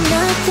nobody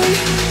nothing.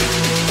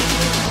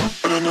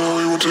 And I know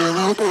you won't tell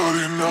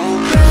nobody no.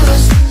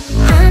 Rose,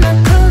 I'm a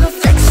polar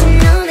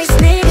flexing on these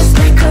niggas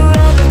like a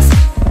Rolex.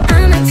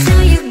 I'ma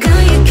tell you,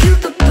 girl, you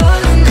cute but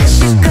ballin', that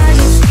shit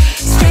gorgeous.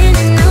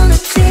 Standing on the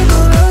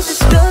table,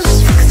 roses, roses,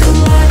 fuck the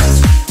waters.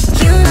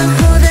 You know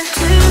who the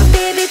turn up,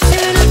 baby,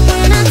 turn up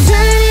when I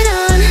turn it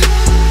on.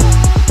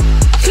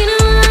 You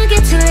know I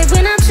get to it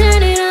when I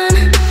turn it on.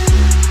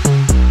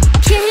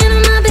 Can't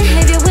handle my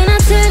behavior when I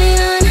turn it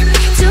on.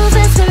 Too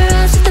fast for the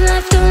rest of the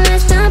life don't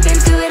last, I've been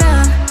through it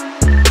all.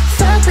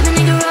 Fuck with a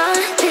nigga raw,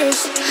 this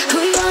who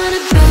you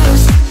wanna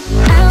bruise.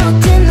 I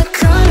walked in the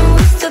corner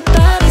with the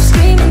body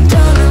screaming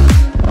Dono.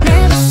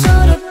 Never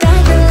sold a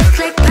bag that looked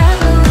like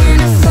Pablo in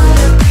a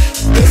photo.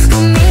 This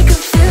gon' make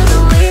her feel the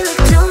way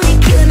like Tony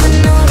killed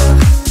Manolo.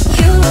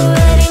 You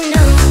already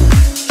know,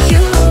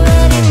 you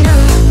already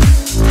know.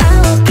 I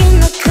walk in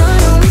the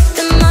corner with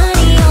the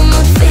money on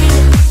my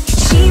finger.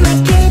 She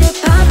might get it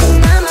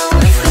poppin', I'm my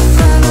wife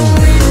for the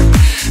winner.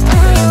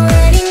 I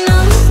already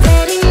know,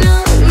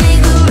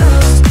 nigga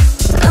rose.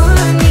 All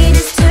I need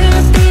is turn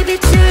up, baby,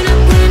 turn up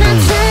when I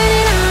turn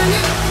it on.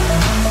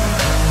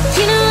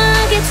 You know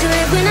I get to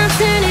it when I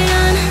turn it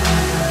on.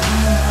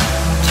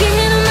 Can't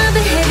handle my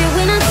behavior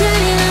when I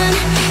turn it on.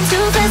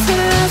 Too fast for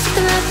the rest of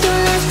the life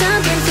don't last,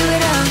 I've been through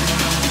it all.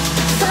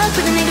 Fuck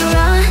with a nigga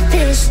raw,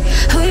 this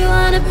who you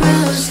wanna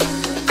bruise.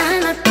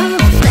 I'm a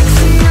polar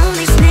flexing on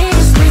these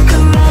niggas like a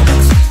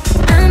Rolex.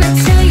 I'ma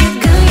tell you,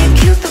 girl, you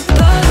cute but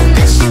ballin',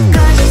 that shit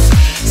gorgeous.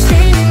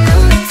 Standing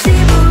on the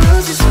table,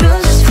 roses,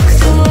 roses, fuck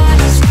the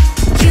waters.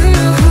 You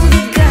know who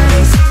the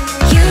guys,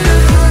 you know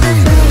who the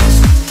hoes.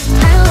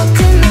 I walk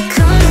in the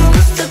corner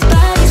with the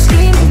body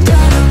screaming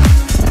Dono.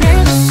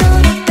 Never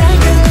sold a bag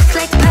that looked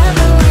like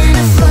Pablo in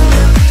a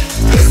photo.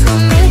 This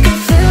gon' make her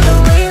feel the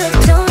way like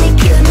Tony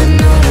killed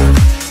Manolo.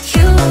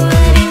 You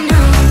already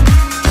know,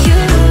 you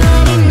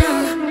already know.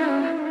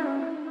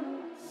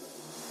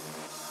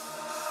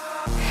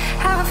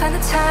 I will find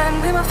the time,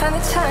 we will find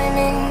the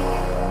timing.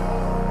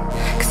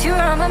 Cause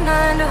you're on my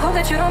mind, I hope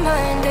that you don't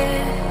mind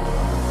it.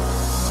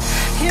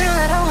 You know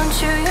that I want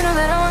you, you know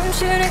that I want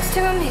you next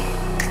to me.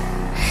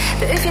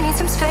 But if you need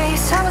some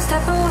space, I will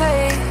step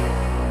away.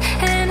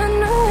 And I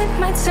know it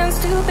might sound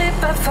stupid,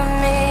 but for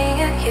me,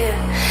 yeah,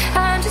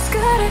 I just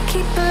gotta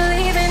keep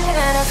believing.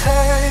 And I've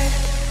heard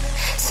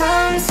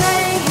some say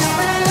you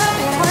will love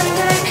me one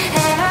day.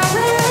 And I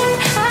will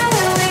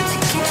wait to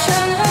get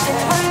your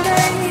loving one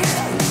day.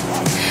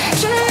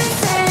 Just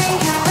say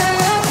you will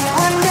love me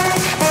one day.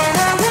 And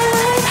I will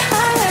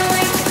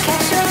wait to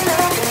get your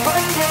loving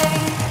one day.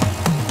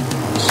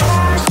 So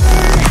I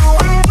say you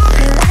will love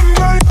me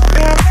one day.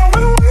 And I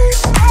will wait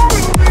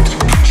to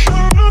get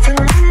your loving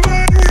one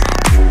day.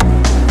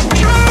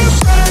 Just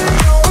say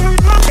you will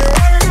love me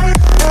one day.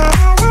 And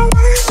I will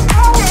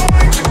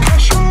wait to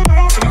get your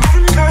loving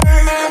one day.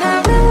 And I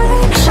will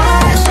wait. So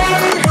I say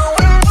you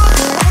will love me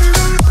one day. So I say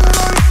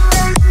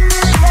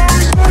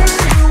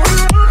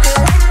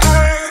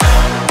you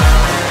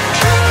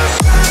will love me one day. Just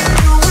say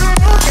you will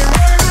love me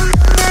one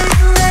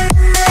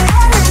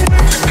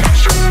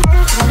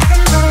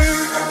day.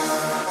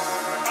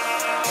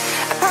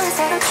 I promise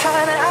that I'll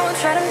try, but I won't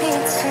try to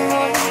meet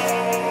someone.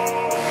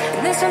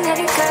 And there's some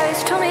heady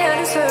guys told me I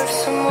deserve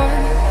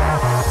someone.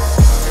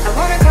 I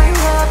wanna call you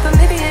up, but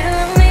maybe it'll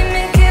only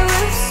make it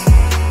worse.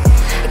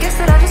 I guess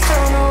that I just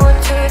don't know what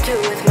to do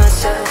with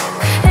myself.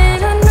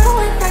 And I know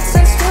it might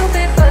sound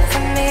stupid, but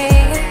for me,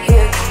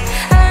 yeah,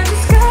 I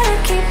just gotta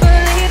keep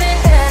believing.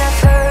 And I've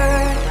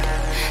heard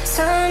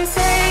some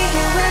say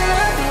you will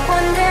love me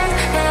one day.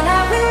 And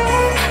I will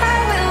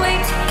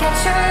wait to get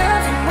your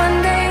loving one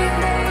day.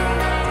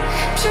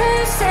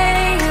 Just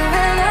say you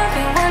will love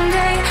me one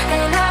day.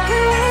 And I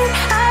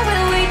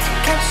will wait to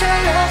get your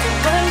loving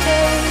one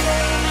day.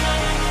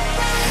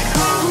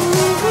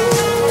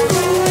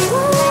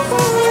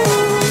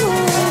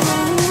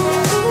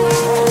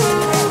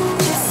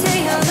 Just say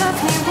you'll love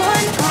me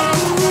one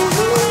day.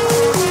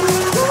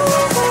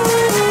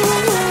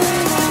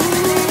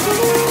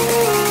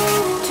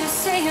 Just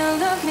say you'll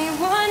love me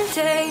one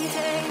day.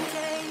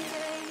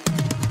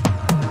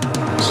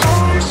 So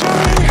I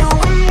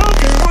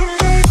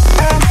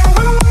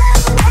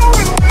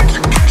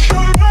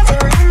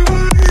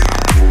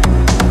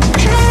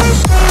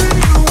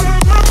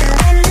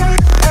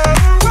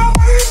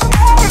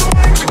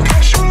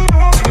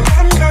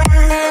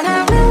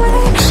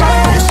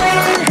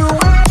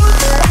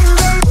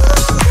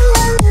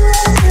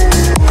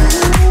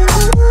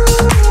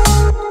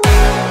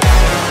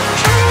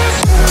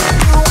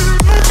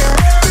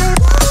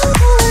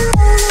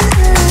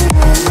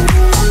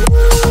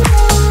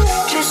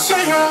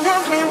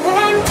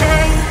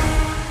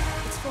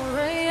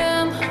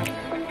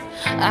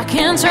I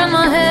can't turn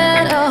my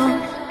head off,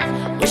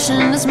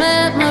 wishing these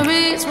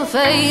memories will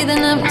fade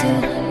and empty.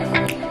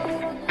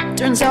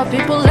 Turns out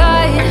people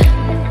lied.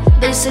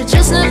 They said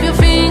just snap your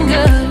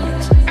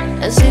fingers,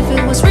 as if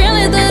it was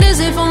really that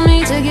easy for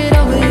me to get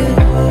over you.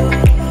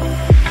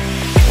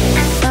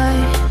 I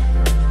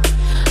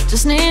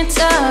just need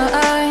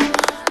time.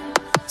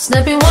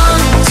 Snappy 1, 2,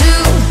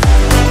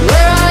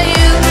 where are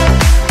you?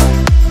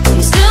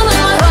 You're still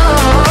in my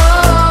heart.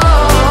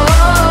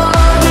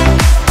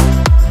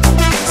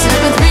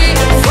 Snappy 3,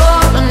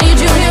 4, don't need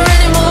you here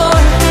anymore.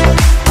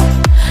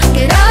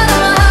 Get out of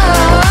my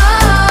heart.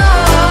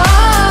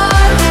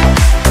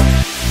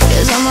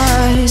 'Cause I'm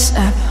already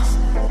snap.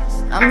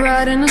 I'm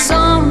writing a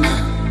song,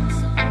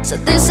 so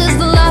this is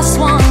the last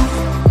one.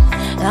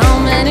 How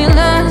many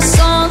last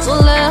songs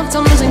are left?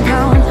 I'm losing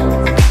count.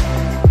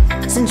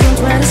 Since June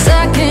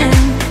 22nd,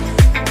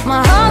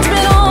 my heart's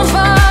been on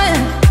fire.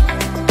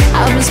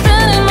 I've been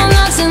spending my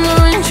nights in the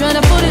rain trying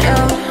to put it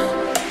out.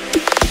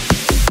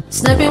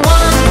 Snappy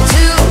 1,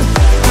 2,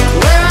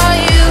 where are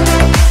you?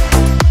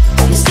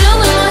 You're still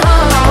in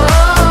my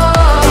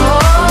heart.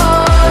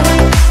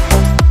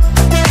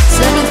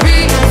 Snappy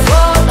 3,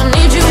 4, don't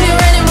need you here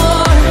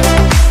anymore.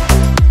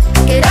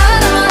 Get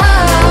out of my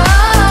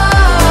heart.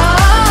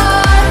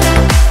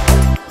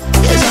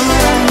 'Cause I'm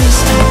already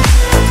snapped.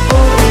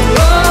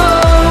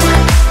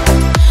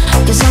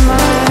 Cause I'm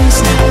already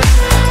snapped.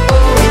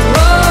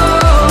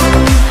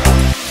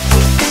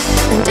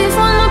 And if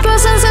one more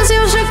person says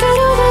you should get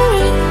over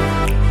it,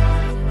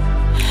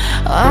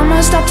 I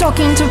must stop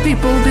talking to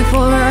people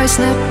before I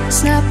snap,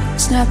 snap,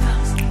 snap.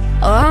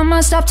 I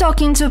must stop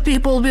talking to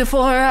people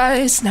before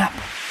I snap.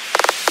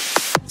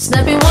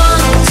 Snappy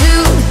 1,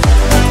 2,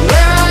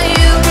 where are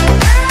you?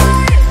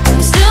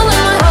 You're still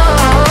in my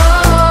heart.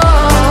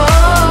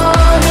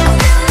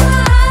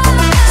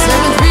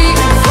 Snappy 3,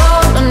 4,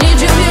 don't need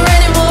you here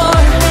anymore.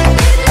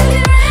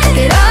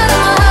 Get out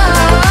of my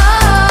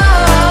heart.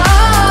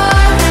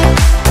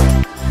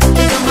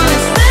 'Cause I'm gonna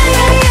stay.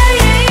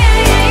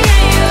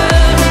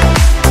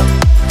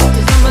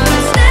 'Cause I'm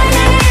gonna stay.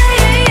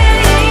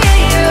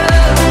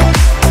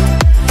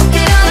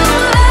 Get out of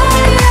my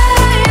heart.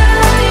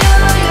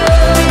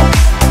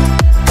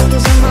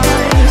 'Cause I'm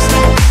already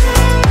stuck.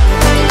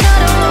 Get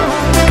out of my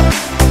heart.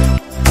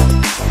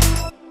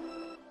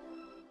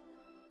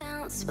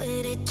 Bounce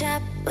with it,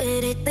 drop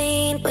with it,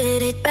 lean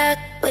with it, rock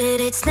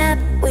with it, snap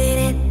with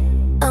it.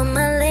 All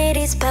my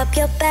ladies, pop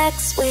your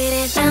backs with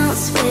it.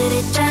 Bounce with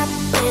it, drop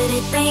with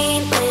it,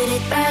 lean with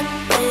it, rock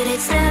with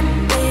it, snap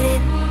with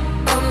it.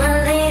 All my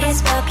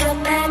ladies, pop your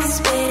backs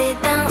with it.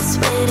 Bounce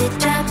with it,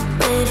 drop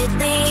with it,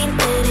 lean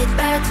with it,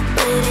 rock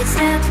with it,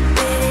 snap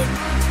with it.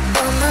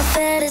 All my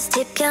fellas,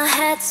 tip your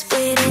hats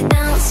with it.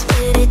 Bounce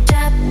with it,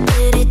 drop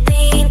with it,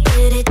 lean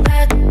with it,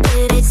 rock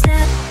with it,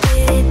 snap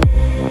with it.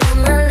 All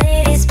my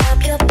ladies, pop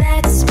your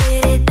backs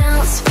with it.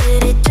 Bounce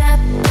with it, drop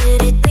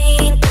with it,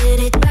 lean with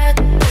it, rock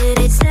with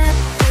it, snap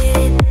with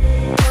it.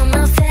 All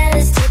my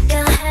fellas, tip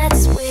your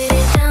hats with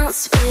it.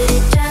 Bounce with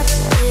it, drop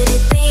with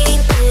it, lean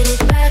with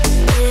it, rock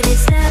with it,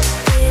 snap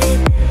with it.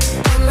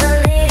 All my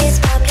ladies,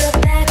 pop your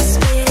backs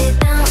with it.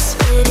 Bounce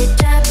with it,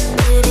 drop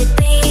with it,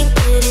 lean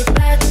with it,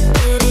 rock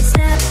with it,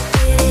 snap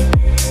with it.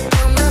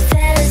 All my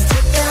fellas,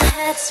 tip your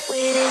hats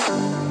with it.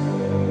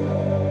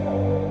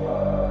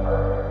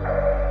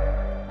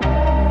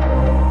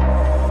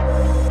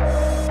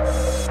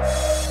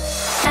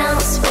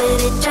 Bounce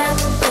with it, drop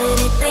with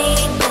it,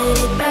 lean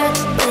with it, rock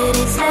with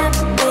it, snap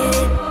with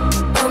it.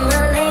 All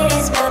my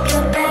ladies, pop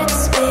your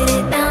backs with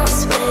it.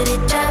 Bounce with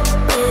it, drop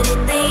with it,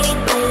 lean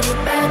with it,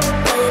 rock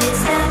with it,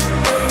 snap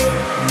with it.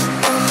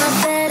 All my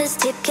fellas,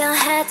 tip your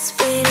hats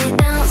with it.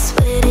 Bounce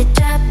with it,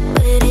 drop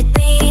with it,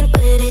 lean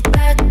with it,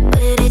 rock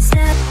with it,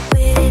 snap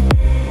with it.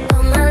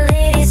 All my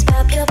ladies,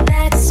 pop your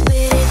backs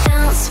with it.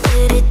 Bounce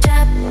with it,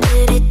 drop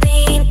with it,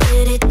 lean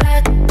with it,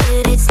 rock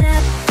with it,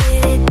 snap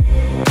with it.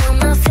 All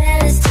my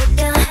fellas, tip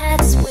your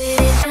hats with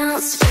it.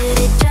 Bounce with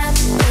it, drop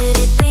with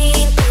it,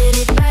 lean with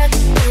it, rock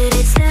with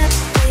it, snap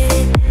with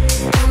it.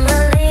 All my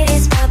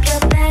ladies, pop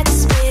your backs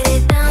with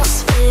it. Bounce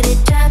with it,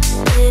 drop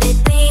with it,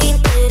 lean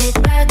with it,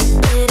 rock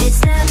with it,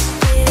 snap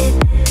with it.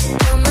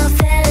 All my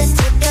fellas,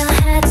 tip your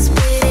hats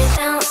with it.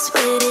 Bounce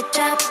with it,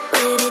 drop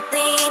with it,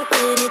 lean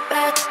with it,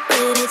 rock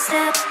with it,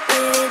 snap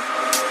with it.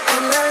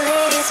 All my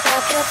ladies,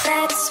 pop your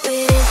backs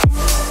with it.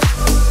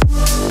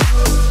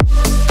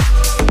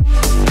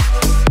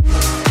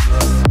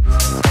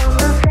 All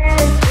my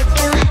fellas, tip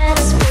your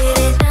hats with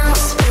it.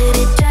 Bounce with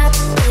it, drop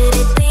with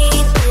it,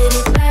 lean with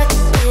it, rock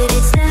with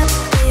it, snap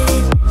with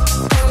it.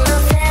 All my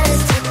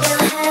fellas, tip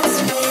your hats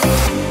with it.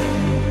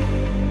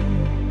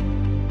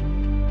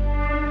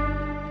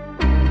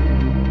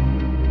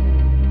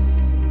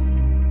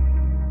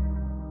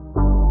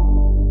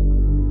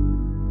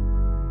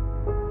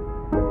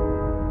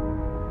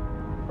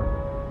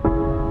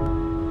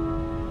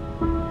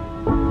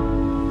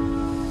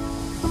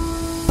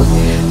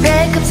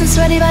 Red cups and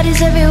sweaty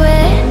bodies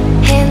everywhere.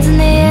 Hands in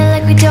the air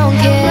like we don't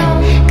care.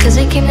 'Cause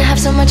we came to have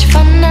so much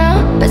fun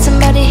now. But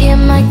somebody here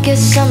might get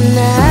some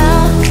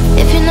now.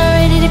 If you're not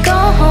ready to go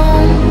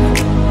home,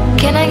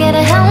 Can I get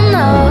a hell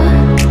no?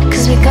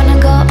 Cause we're gonna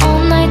go all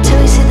night till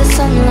we see the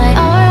sunlight.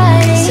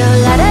 Alright. So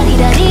la da dee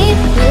da dee,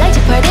 we like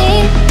to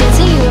party,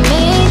 dancing you and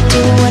me,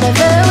 doing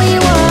whatever we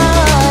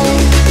want.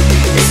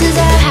 This is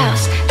our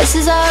house, this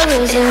is our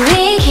rules, and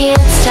we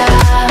can't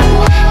stop,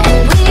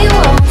 and we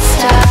won't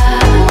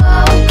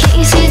stop. Can't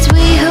you see it's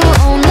we who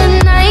own the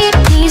night?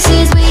 Can you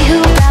see it's we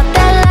who got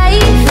that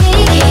life?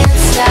 We can't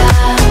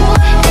stop,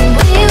 and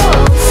we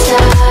won't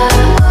stop.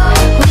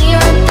 We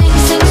run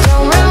things, things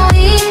don't run.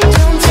 We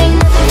don't take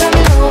nothing from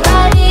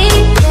nobody.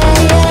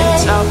 Yeah, yeah.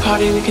 It's our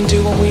party, we can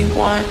do what we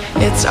want.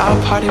 It's our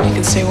party, we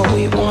can say what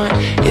we want.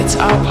 It's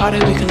our party,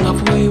 we can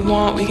love who we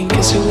want. We can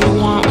kiss who we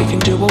want, we can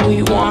do what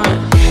we want.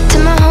 To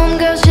my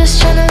homegirls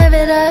just tryna live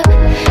it up,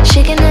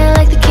 shaking it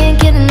like they can't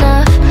get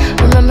enough.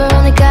 Remember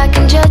only God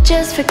can judge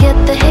us, forget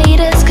the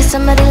haters, cause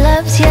somebody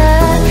loves ya.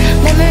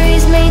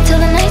 Memories made till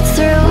the night's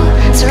through,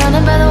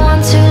 surrounded by the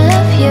ones who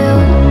love you.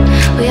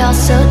 We all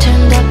so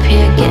turned up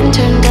here, getting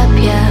turned up,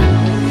 yeah.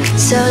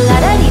 So la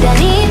da dee da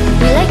dee,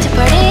 we like to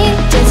party,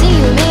 dancing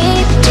you and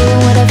me,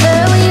 doing whatever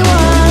we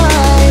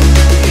want.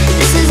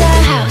 This is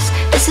our house,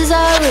 this is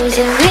our rules,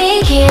 and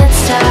we can't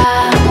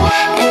stop,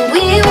 and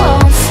we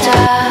won't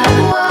stop.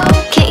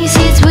 Can't you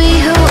see it's we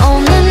who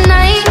own the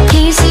night?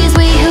 Can you see it's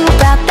we who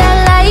got that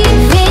life?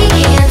 We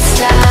can't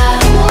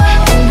stop,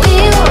 and we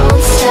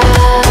won't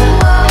stop.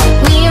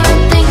 We run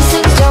things,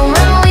 things don't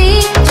run. We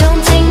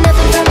don't take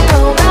nothing from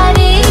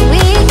nobody.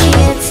 We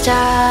can't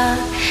stop,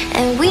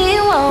 and we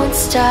won't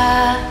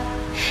stop.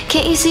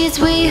 Can't you see it's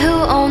we who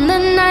own the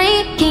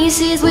night? Can you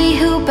see it's we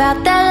who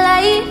got that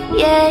life?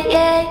 Yeah,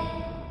 yeah.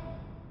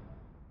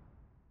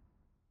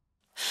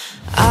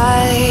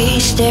 I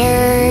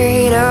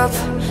stared up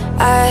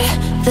at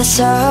the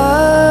sun,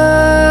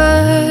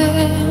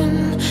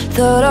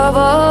 thought of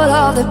all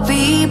of the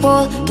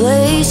people,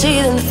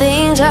 places and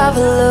things I've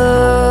loved.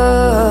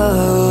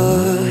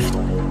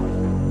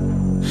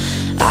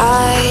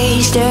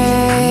 I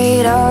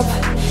stayed up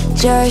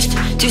just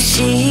to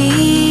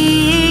see,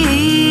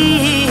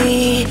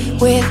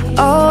 with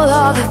all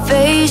of the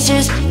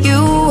faces,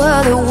 you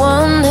were the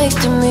one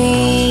next to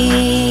me.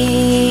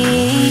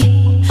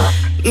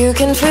 You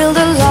can feel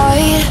the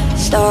light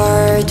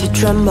start to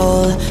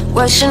tremble,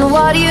 question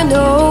what you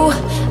know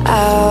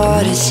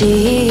out to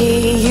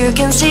sea. You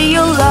can see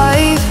your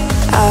life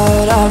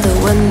out of the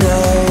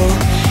window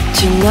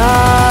tonight.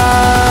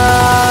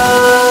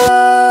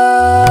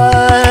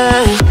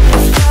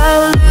 If I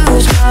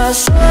lose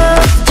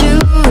myself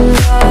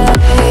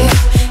tonight,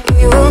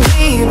 you will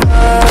be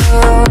by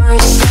your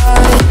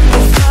side.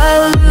 If I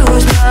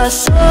lose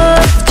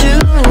myself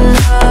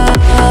tonight,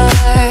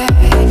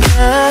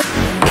 yeah,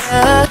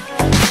 yeah,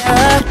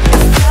 yeah.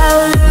 If I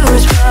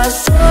lose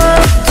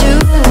myself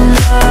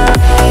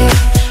tonight,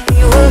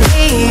 it will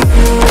be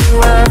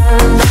you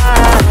and I.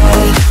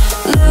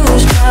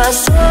 Lose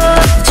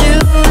myself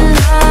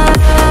tonight.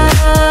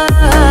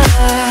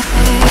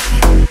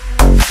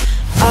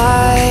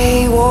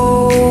 I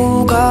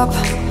woke up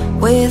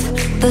with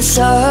the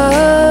sun,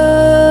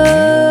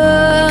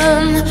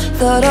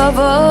 thought of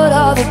all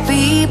of the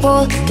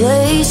people,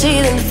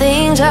 places and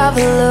things I've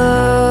loved.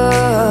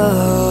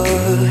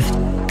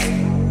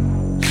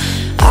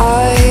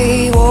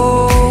 I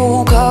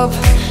woke up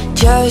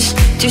just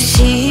to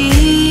see,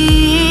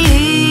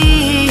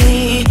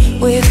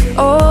 with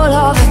all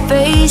of the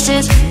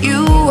faces,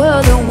 you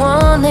were the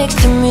one next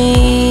to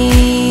me.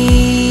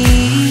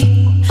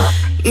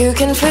 You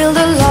can feel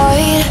the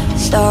light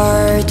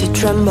start to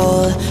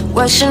tremble,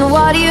 question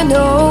what you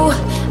know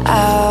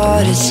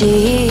out to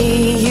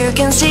sea. You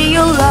can see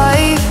your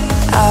life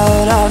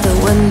out of the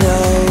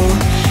window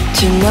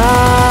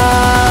tonight.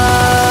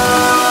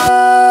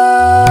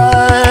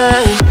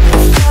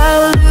 If I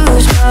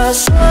lose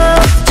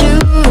myself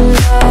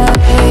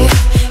tonight,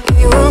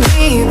 you will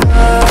be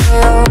by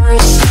your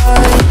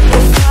side.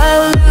 If I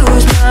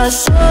lose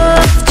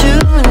myself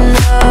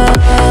tonight,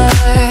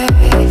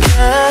 yeah,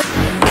 yeah,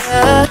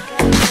 yeah.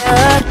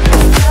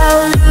 If I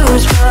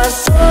lose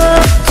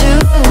myself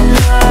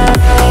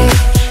tonight,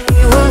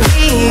 it will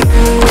be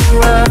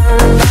you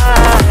and I.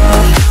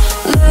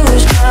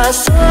 Lose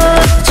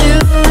myself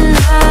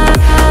tonight.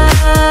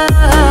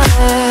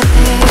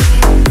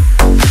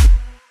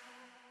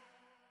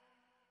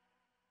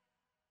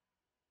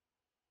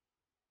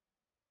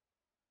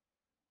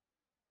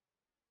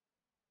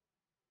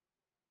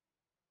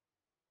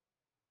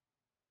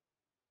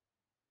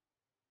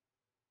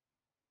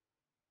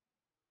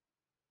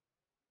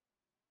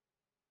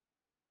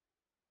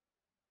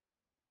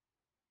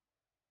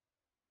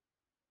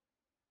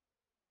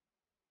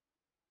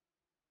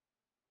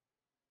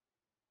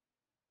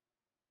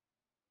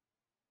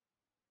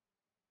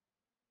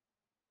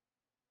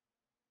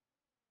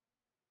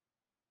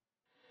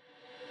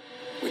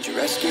 Would you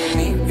rescue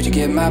me? Would you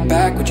get my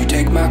back? Would you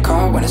take my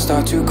car when it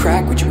starts to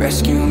crack? Would you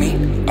rescue me?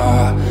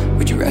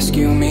 Would you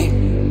rescue me?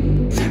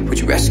 Would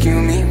you rescue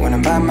me when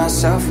I'm by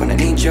myself? When I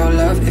need your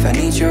love, if I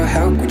need your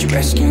help, would you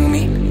rescue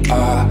me?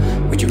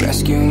 Would you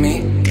rescue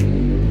me?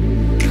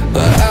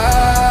 But I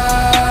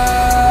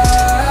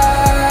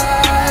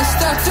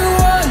start to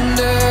wonder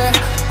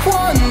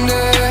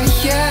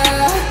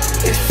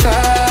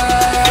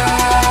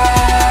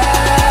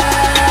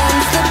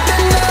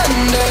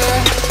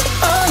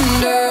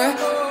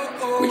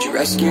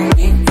rescue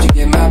me? Would you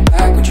get my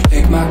back? Would you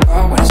take my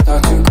car when I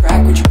start to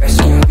crack? Would you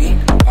rescue me?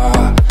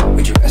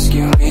 Would you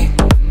rescue me?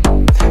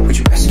 Would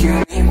you rescue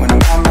me when I'm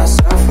by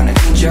myself? When I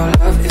need your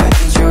love, if I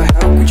need your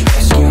help, would you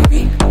rescue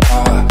me?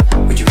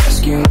 Would you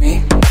rescue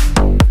me?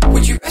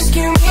 Would you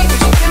rescue me?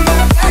 Would you get my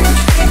back? Would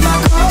you take my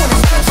car when I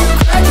start to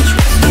crack? Would you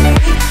rescue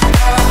me?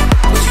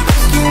 Would you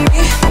rescue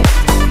me?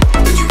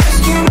 Would you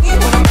rescue me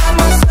when I'm by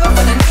myself?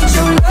 When I need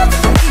your love,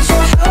 if I need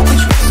your help, would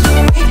you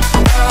rescue me?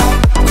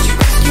 Would you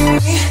rescue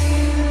me?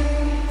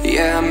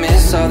 Yeah, I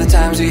miss all the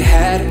times we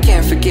had.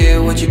 Can't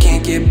forget what you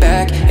can't get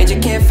back, and you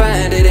can't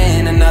find it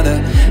in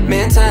another.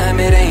 Man, time,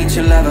 it ain't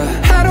your lover.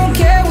 I don't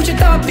care what you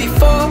thought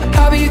before,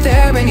 I'll be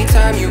there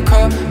anytime you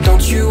call.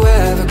 Don't you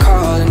ever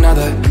call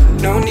another,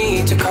 no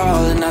need to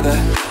call another.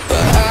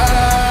 But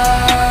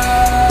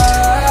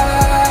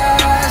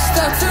I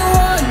start to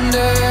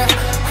wonder,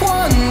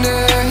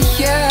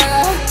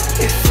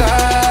 yeah, if I'm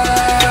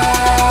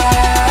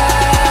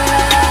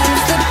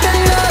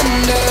slipping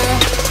under.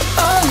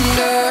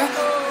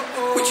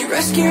 Would you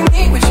rescue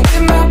me? Would you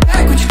get my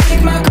back? Would you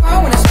take my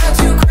car when I start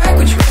to crack?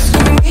 Would you